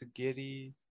lately to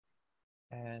Giddy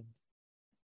and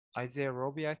Isaiah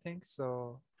Roby, I think.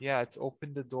 So yeah, it's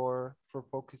opened the door for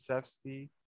Pokusevsky.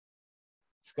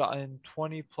 He's gotten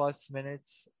 20 plus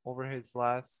minutes over his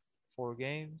last 4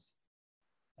 games,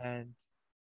 and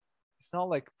it's not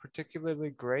like particularly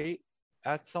great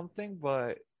at something,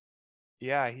 but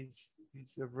yeah, he's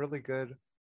a really good,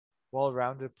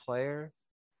 well-rounded player.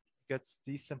 Gets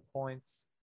decent points,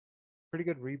 pretty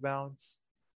good rebounds,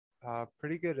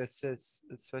 pretty good assists,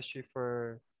 especially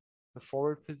for the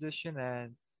forward position,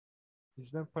 and he's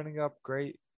been putting up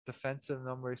great defensive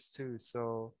numbers too.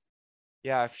 So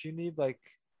yeah, if you need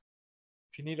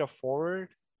a forward,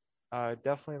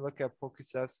 definitely look at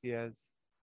Pokusevsky as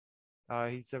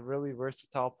he's a really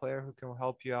versatile player who can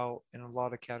help you out in a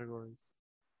lot of categories.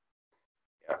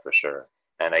 Yeah, for sure.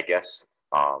 And I guess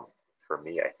for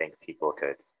me, I think people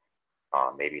could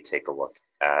maybe take a look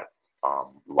at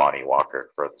Lonnie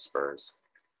Walker for the Spurs.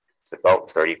 It's about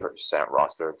 30%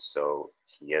 rostered, so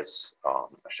he is a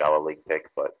shallow league pick,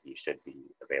 but he should be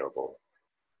available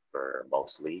for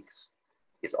most leagues.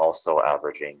 He's also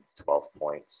averaging 12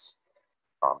 points.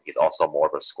 He's also more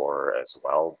of a scorer as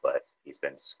well, but he's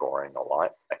been scoring a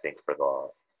lot. I think for the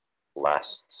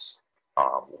last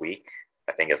week,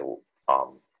 I think is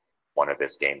one of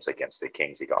his games against the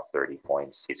Kings, he got 30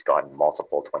 points. He's gotten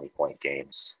multiple 20-point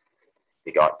games.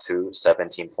 He got two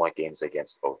 17-point games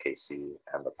against OKC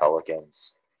and the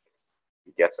Pelicans.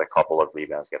 He gets a couple of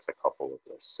rebounds, gets a couple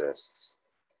of assists.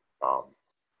 Um,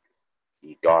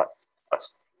 he got, a,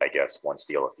 I guess, one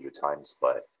steal a few times,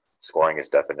 but scoring is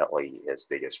definitely his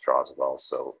biggest draw as well.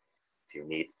 So if you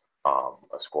need a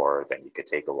scorer, then you could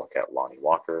take a look at Lonnie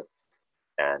Walker.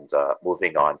 And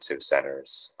moving on to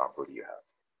centers, who do you have?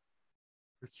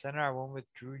 For center, I went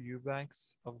with Drew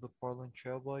Eubanks of the Portland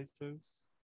Trailblazers.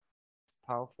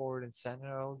 Power forward and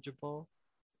center eligible,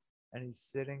 and he's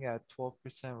sitting at 12%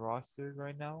 rostered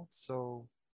right now. So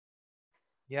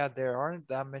yeah, there aren't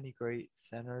that many great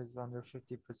centers under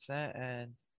 50%,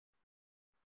 and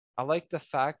I like the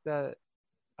fact that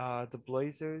the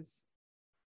Blazers,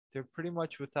 they're pretty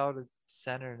much without a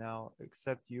center now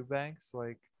except Eubanks.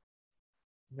 Like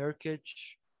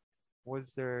Nurkic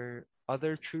was their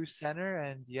other true center,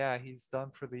 and yeah, he's done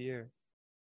for the year.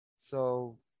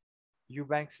 So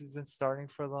Eubanks has been starting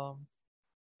for them,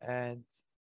 and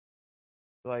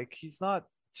like he's not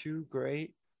too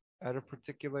great at a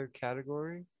particular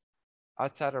category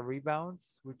outside of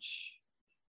rebounds, which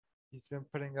he's been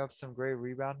putting up some great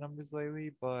rebound numbers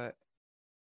lately, but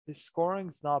his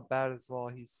scoring's not bad as well.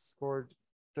 He's scored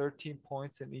 13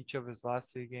 points in each of his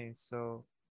last 3 games. So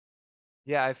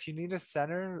yeah, if you need a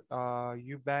center,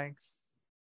 Eubanks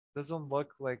doesn't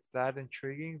look like that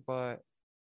intriguing, but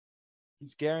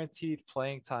he's guaranteed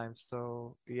playing time.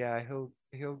 So yeah,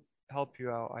 he'll help you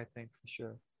out, I think, for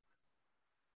sure.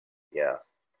 Yeah.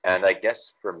 And I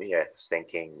guess for me, I was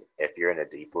thinking if you're in a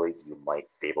deep league, you might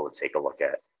be able to take a look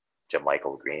at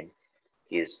JaMychal Green.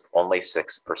 He's only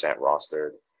 6%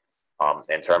 rostered.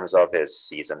 In terms of his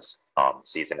season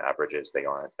averages, they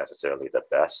aren't necessarily the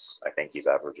best. I think he's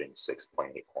averaging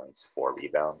 6.8 points, 4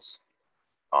 rebounds.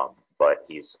 But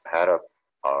he's had a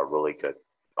really good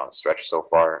stretch so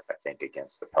far. I think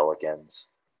against the Pelicans,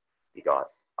 he got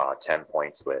 10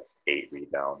 points with 8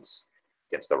 rebounds.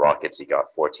 Against the Rockets, he got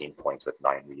 14 points with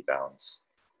 9 rebounds.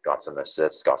 Got some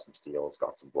assists, got some steals,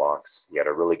 got some blocks. He had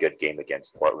a really good game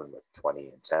against Portland with 20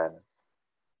 and 10.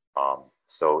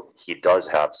 So he does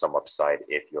have some upside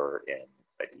if you're in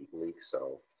a deep league.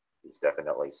 So he's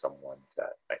definitely someone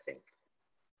that I think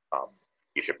um,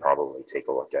 you should probably take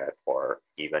a look at, or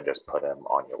even just put him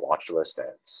on your watch list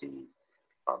and see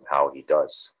how he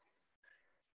does.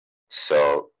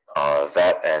 So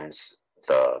that ends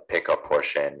the pickup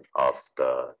portion of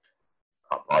the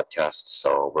podcast.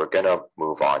 So we're gonna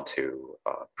move on to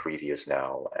previews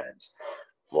now, and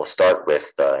we'll start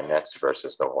with the Nets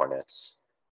versus the Hornets.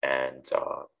 And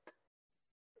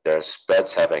their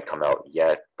spreads haven't come out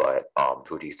yet, but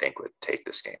who do you think would take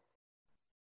this game?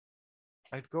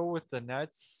 I'd go with the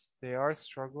Nets. They are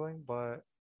struggling, but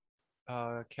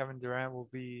Kevin Durant will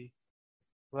be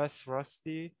less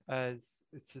rusty as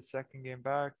it's his second game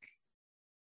back.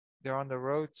 They're on the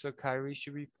road, so Kyrie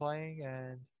should be playing,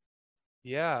 and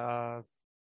yeah,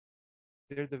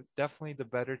 they're definitely the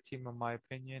better team in my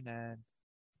opinion, and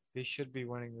they should be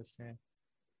winning this game.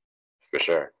 For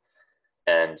sure.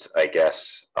 And I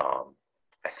guess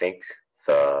I think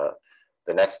the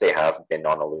the Nets, they have been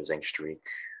on a losing streak.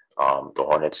 The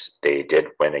Hornets, they did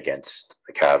win against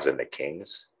the Cavs and the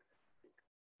Kings.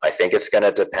 I think it's going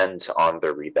to depend on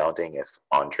the rebounding. If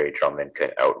Andre Drummond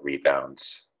can out rebound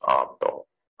the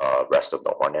rest of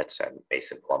the Hornets and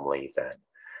Mason Plumlee, then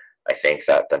I think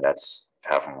that the Nets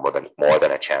have more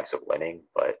than a chance of winning.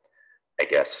 But I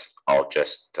guess I'll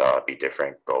just be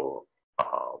different. Go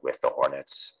with the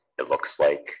Hornets. It looks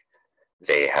like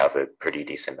they have a pretty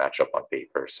decent matchup on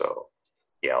paper. So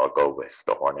yeah, I'll go with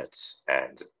the Hornets.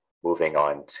 And moving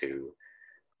on to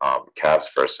Cavs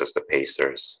versus the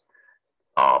Pacers.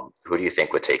 Who do you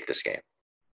think would take this game?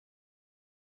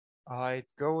 I'd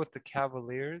go with the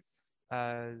Cavaliers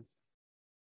as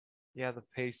yeah, the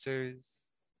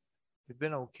Pacers. They've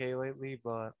been okay lately,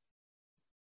 but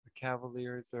the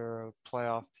Cavaliers are a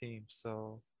playoff team,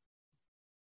 so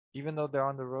even though they're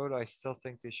on the road, I still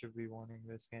think they should be winning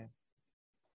this game.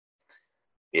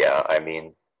 Yeah, I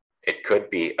mean, it could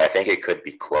be. I think it could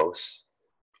be close.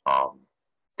 Um,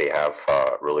 they have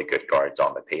really good guards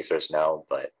on the Pacers now,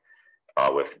 but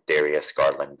With Darius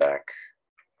Garland back,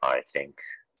 I think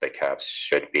the Cavs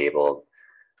should be able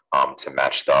to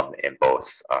match them in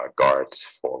both guards,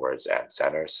 forwards, and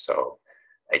centers. So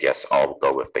I guess I'll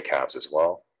go with the Cavs as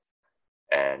well.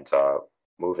 And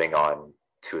moving on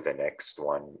to the next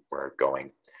one, we're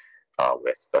going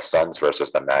with the Suns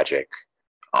versus the Magic.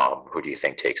 Who do you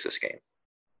think takes this game?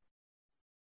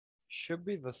 Should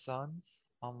be the Suns,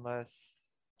 unless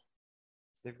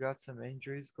they've got some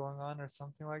injuries going on or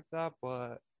something like that.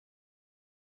 But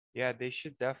yeah, they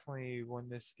should definitely win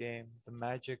this game. The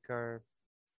Magic are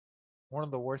one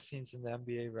of the worst teams in the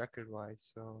NBA record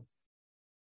wise. So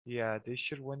yeah, they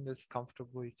should win this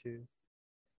comfortably too.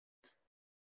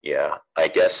 Yeah, I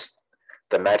guess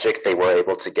the Magic, they were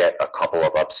able to get a couple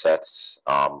of upsets.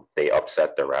 They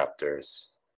upset the Raptors.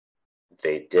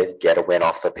 They did get a win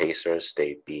off the Pacers.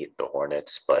 They beat the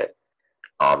Hornets, but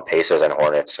Pacers and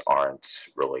Hornets aren't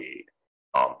really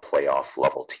playoff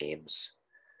level teams.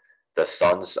 The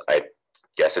Suns, I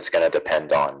guess it's going to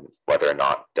depend on whether or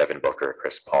not Devin Booker or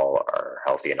Chris Paul are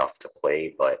healthy enough to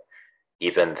play. But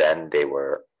even then, they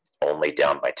were only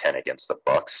down by 10 against the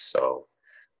Bucks. So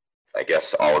I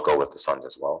guess I'll go with the Suns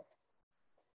as well.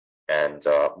 And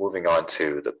moving on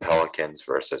to the Pelicans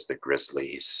versus the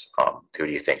Grizzlies, who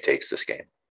do you think takes this game?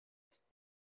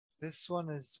 This one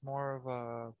is more of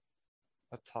a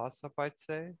toss up, I'd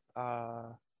say.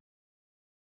 I'll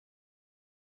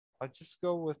just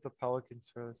go with the Pelicans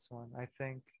for this one. I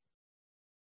think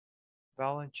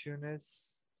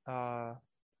Valanciunas, I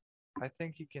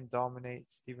think he can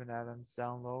dominate Steven Adams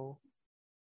down low.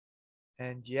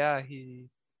 And yeah, he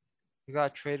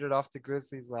got traded off the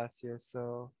Grizzlies last year,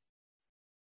 so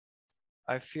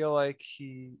I feel like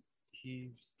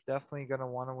he's definitely gonna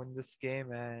want to win this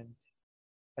game, and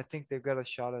I think they've got a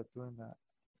shot at doing that.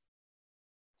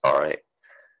 All right.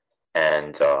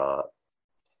 And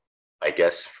I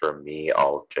guess for me,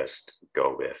 I'll just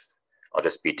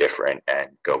be different and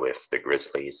go with the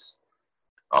Grizzlies.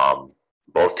 Um,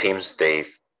 both teams,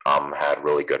 they've had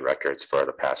really good records for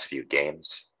the past few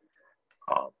games.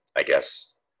 I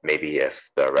guess maybe if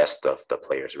the rest of the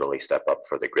players really step up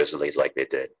for the Grizzlies like they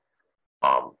did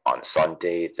on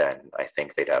Sunday, then I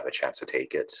think they'd have a chance to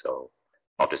take it. So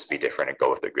I'll just be different and go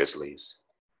with the Grizzlies.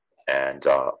 And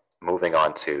moving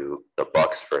on to the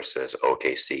Bucks versus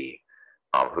OKC,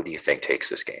 who do you think takes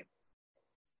this game?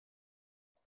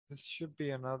 This should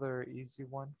be another easy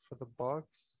one for the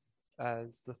Bucks,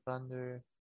 as the Thunder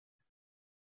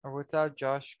are without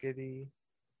Josh Giddey,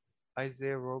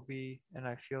 Isaiah Roby, and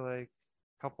I feel like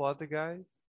a couple other guys.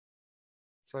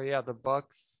 So yeah, the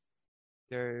Bucks,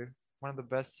 they're one of the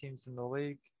best teams in the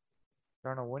league.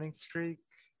 They're on a winning streak.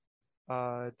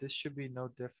 This should be no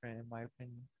different in my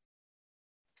opinion.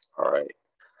 All right,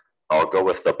 I'll go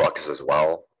with the Bucks as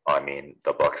well. I mean,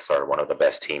 the Bucks are one of the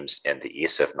best teams in the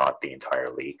East, if not the entire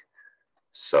league.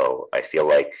 So I feel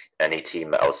like any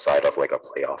team outside of like a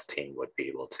playoff team would be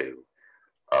able to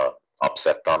uh,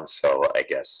 upset them. So I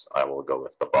guess I will go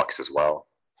with the Bucks as well.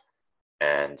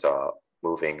 And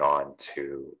moving on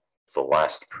to the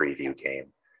last preview game,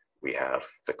 we have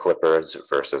the Clippers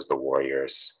versus the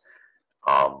Warriors.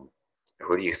 Um,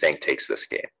 who do you think takes this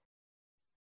game?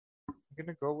 I'm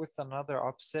gonna go with another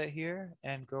upset here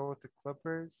and go with the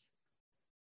Clippers.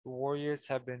 The Warriors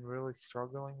have been really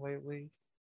struggling lately,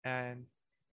 and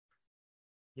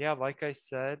yeah, like I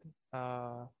said,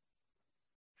 for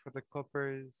the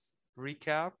Clippers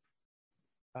recap,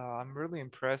 I'm really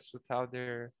impressed with how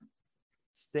they're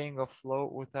staying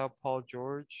afloat without Paul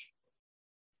George.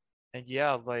 And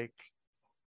yeah, like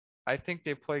I think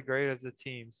they play great as a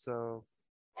team. So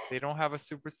they don't have a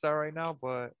superstar right now,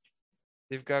 but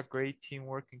they've got great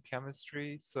teamwork and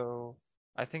chemistry. So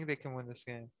I think they can win this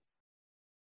game.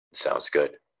 Sounds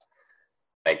good.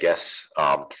 I guess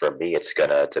for me, it's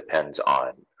gonna depend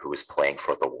on who's playing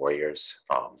for the Warriors.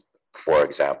 For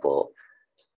example,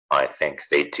 I think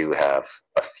they do have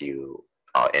a few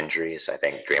injuries. I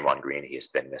think Draymond Green, he's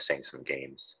been missing some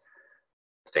games.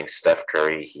 I think Steph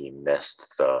Curry, he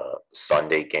missed the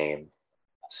Sunday game.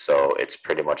 So it's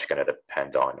pretty much going to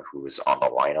depend on who's on the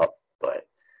lineup. But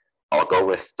I'll go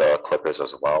with the Clippers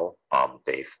as well.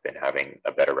 They've been having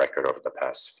a better record over the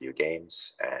past few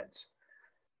games. And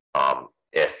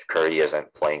if Curry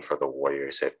isn't playing for the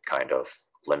Warriors, it kind of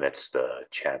limits the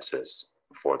chances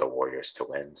for the Warriors to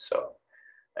win. So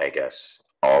I guess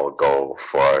I'll go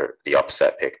for the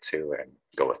upset pick too and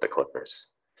go with the Clippers.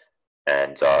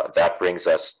 And that brings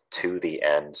us to the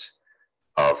end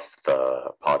of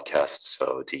the podcast.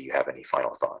 So, do you have any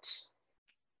final thoughts?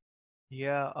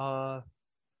 Yeah,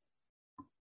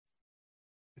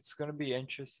 it's gonna be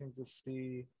interesting to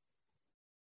see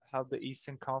how the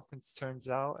Eastern Conference turns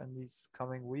out in these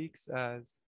coming weeks,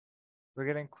 as we're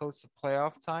getting close to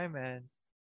playoff time, and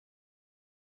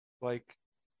like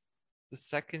the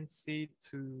second seed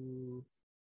to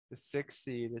the sixth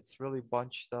seed, it's really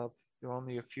bunched up. They're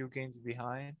only a few games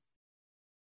behind.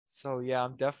 So yeah,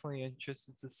 I'm definitely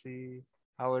interested to see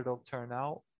how it'll turn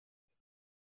out.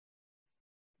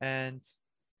 And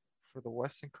for the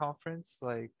Western Conference,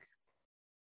 like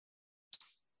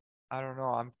I don't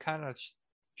know, I'm kind of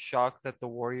shocked that the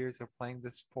Warriors are playing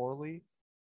this poorly.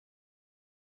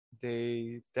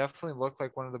 They definitely look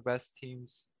like one of the best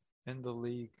teams in the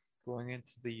league going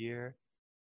into the year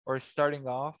or starting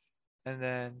off. And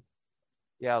then,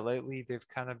 yeah, lately they've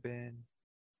kind of been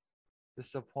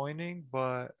disappointing.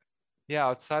 But yeah,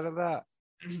 outside of that,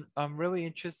 I'm really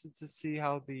interested to see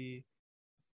how the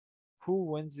who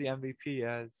wins the MVP,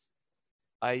 as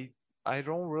I I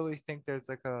don't really think there's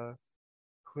like a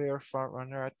clear front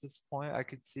runner at this point. I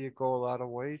could see it go a lot of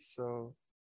ways. So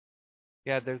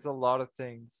yeah, there's a lot of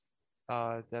things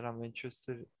that I'm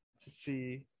interested to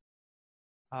see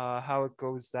how it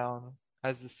goes down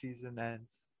as the season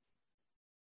ends.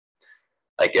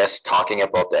 I guess talking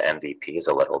about the MVPs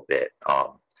a little bit,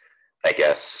 I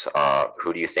guess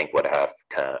who do you think would have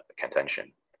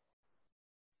contention?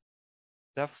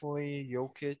 Definitely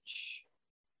Jokic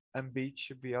and Embiid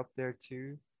should be up there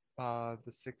too. The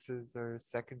Sixers are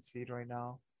second seed right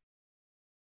now.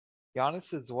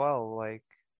 Giannis as well, like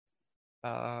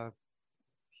uh,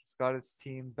 he's got his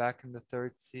team back in the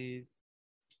third seed.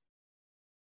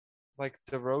 Like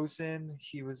DeRozan,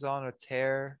 he was on a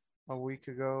tear a week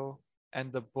ago,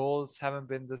 and the Bulls haven't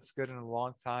been this good in a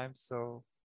long time, so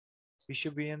he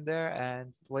should be in there.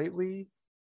 And lately,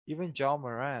 even John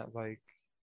Morant,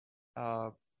 uh,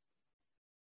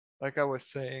 like I was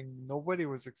saying, nobody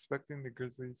was expecting the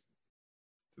Grizzlies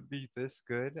to be this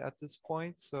good at this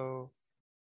point, so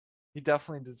he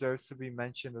definitely deserves to be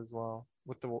mentioned as well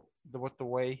with the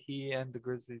way he and the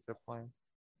Grizzlies are playing.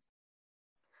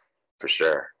 For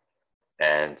sure.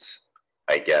 And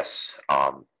I guess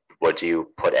would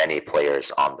you put any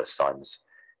players on the Suns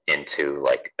into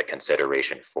like a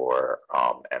consideration for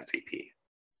MVP?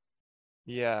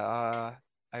 Yeah,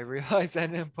 I realized I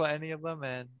didn't put any of them,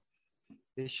 and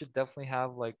they should definitely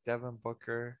have like Devin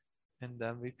Booker in the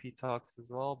MVP talks as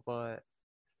well. But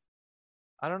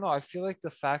I don't know. I feel like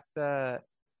the fact that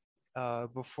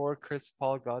before Chris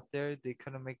Paul got there, they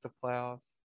couldn't make the playoffs.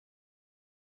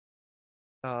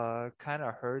 Kind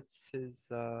of hurts his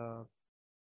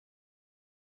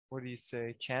what do you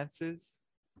say, chances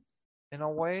in a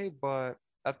way. But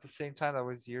at the same time, that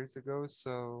was years ago.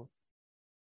 So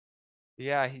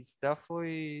yeah, he's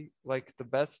definitely like the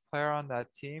best player on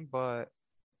that team. But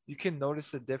you can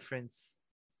notice a difference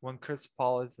when Chris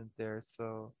Paul isn't there.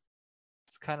 So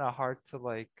it's kind of hard to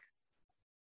like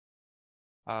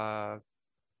uh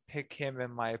pick him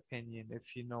in my opinion,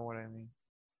 if you know what I mean.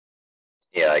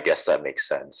 Yeah, I guess that makes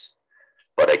sense.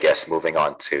 But I guess moving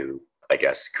on to I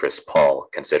guess Chris Paul,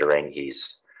 considering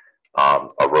he's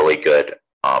a really good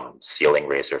ceiling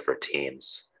raiser for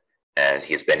teams, and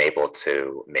he's been able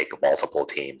to make multiple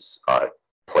teams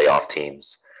playoff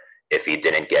teams. If he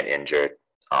didn't get injured,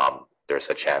 there's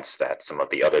a chance that some of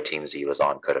the other teams he was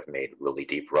on could have made really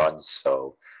deep runs.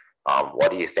 So,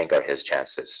 what do you think are his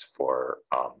chances for,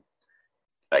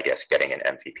 I guess, getting an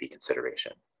MVP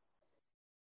consideration?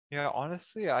 Yeah,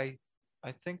 honestly, I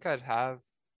think I'd have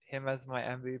him as my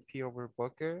MVP over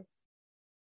Booker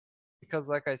because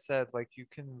like I said, like you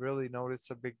can really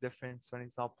notice a big difference when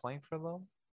he's not playing for them.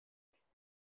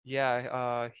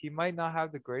 Yeah, he might not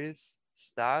have the greatest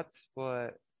stats,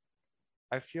 but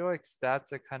I feel like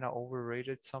stats are kind of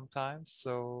overrated sometimes.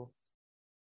 So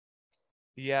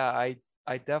yeah,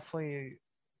 I definitely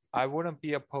I wouldn't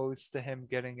be opposed to him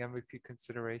getting MVP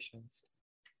considerations.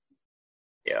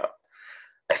 Yeah,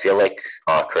 I feel like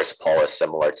Chris Paul is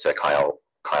similar to Kyle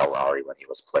Lowry when he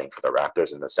was playing for the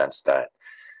Raptors in the sense that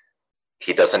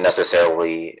he doesn't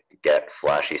necessarily get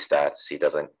flashy stats. He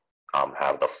doesn't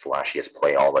have the flashiest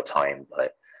play all the time,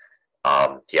 but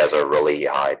he has a really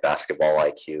high basketball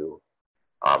IQ.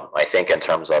 I think in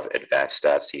terms of advanced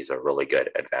stats, he's a really good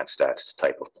advanced stats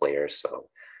type of player. So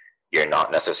you're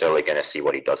not necessarily going to see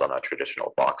what he does on a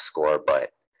traditional box score, but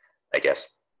I guess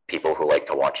people who like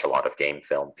to watch a lot of game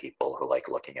film, people who like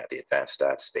looking at the advanced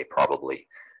stats, they probably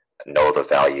know the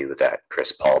value that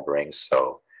Chris Paul brings.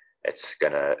 So it's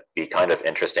going to be kind of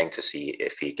interesting to see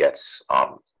if he gets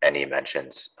any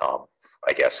mentions,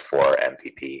 I guess, for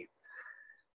MVP.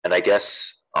 And I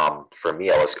guess for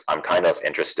me, I'm kind of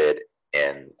interested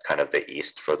in kind of the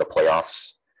East for the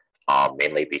playoffs,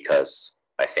 mainly because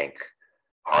I think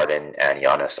Harden and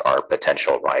Giannis are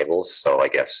potential rivals. So I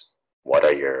guess what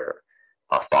are your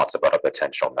thoughts about a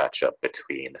potential matchup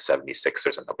between the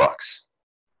 76ers and the Bucks?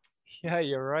 Yeah,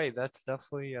 you're right. That's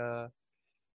definitely a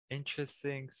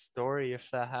interesting story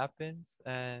if that happens.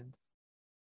 And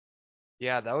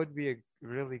yeah, that would be a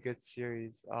really good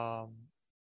series.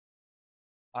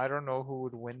 I don't know who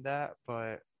would win that,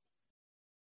 but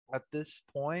at this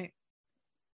point,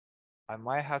 I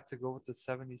might have to go with the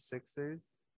 76ers.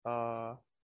 Uh,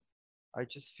 I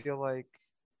just feel like,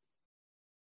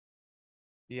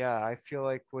 yeah, I feel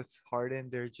like with Harden,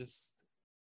 they're just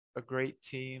a great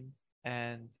team.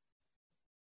 And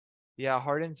yeah,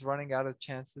 Harden's running out of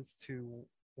chances to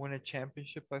win a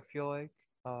championship, I feel like.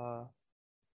 Uh,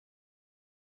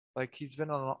 like he's been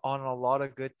on a lot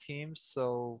of good teams,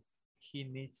 so he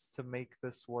needs to make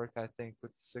this work, I think,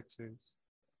 with the Sixers.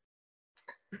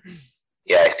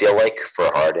 Yeah, I feel like for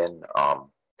Harden,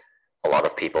 a lot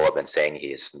of people have been saying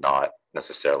he's not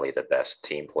necessarily the best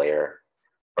team player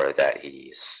or that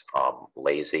he's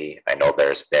lazy. I know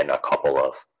there's been a couple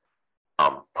of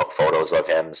photos of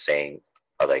him saying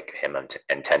like him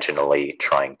intentionally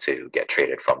trying to get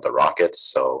traded from the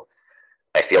Rockets. So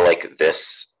I feel like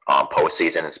this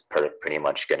postseason is pretty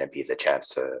much going to be the chance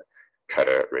to try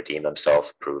to redeem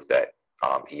himself, prove that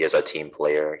he is a team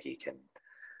player. He can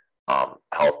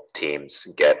help teams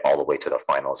get all the way to the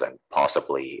finals and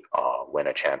possibly win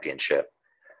a championship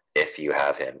if you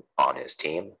have him on his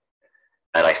team.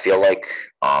 And I feel like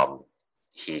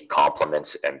he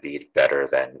complements Embiid better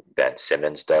than Ben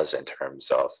Simmons does in terms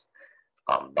of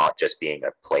not just being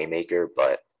a playmaker,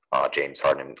 but James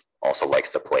Harden also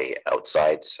likes to play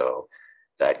outside. So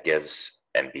that gives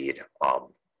Embiid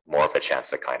more of a chance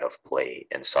to kind of play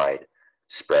inside,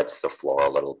 spreads the floor a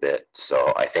little bit.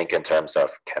 So I think in terms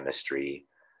of chemistry,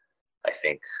 I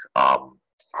think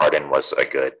Harden was a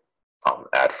good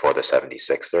add for the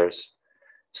 76ers.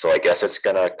 So I guess it's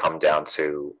going to come down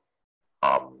to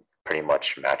pretty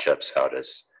much matchups. How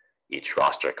does each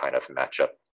roster kind of match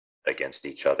up against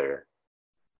each other?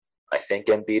 I think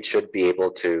Embiid should be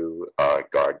able to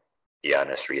guard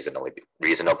Giannis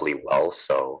reasonably well.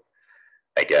 So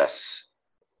I guess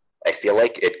I feel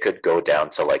like it could go down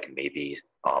to like maybe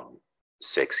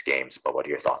 6 games. But what are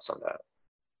your thoughts on that?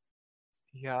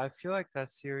 Yeah, I feel like that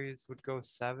series would go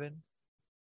seven.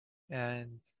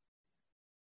 And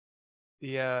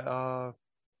yeah,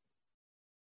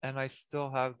 and I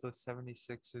still have the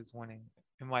 76ers winning,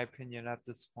 in my opinion, at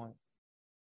this point.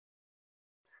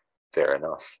 Fair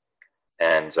enough.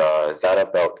 And that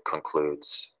about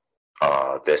concludes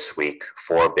this week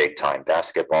for Big Time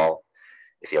Basketball.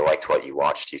 If you liked what you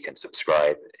watched, you can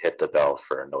subscribe, hit the bell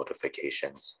for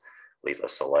notifications, leave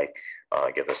us a like,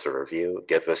 give us a review,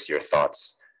 give us your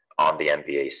thoughts on the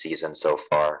NBA season so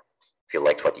far. If you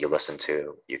liked what you listened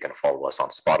to, you can follow us on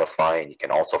Spotify, and you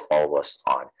can also follow us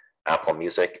on Apple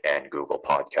Music and Google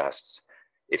Podcasts.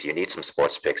 If you need some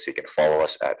sports picks, you can follow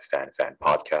us at FanFan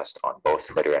Podcast on both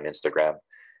Twitter and Instagram.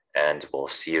 And we'll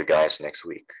see you guys next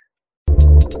week.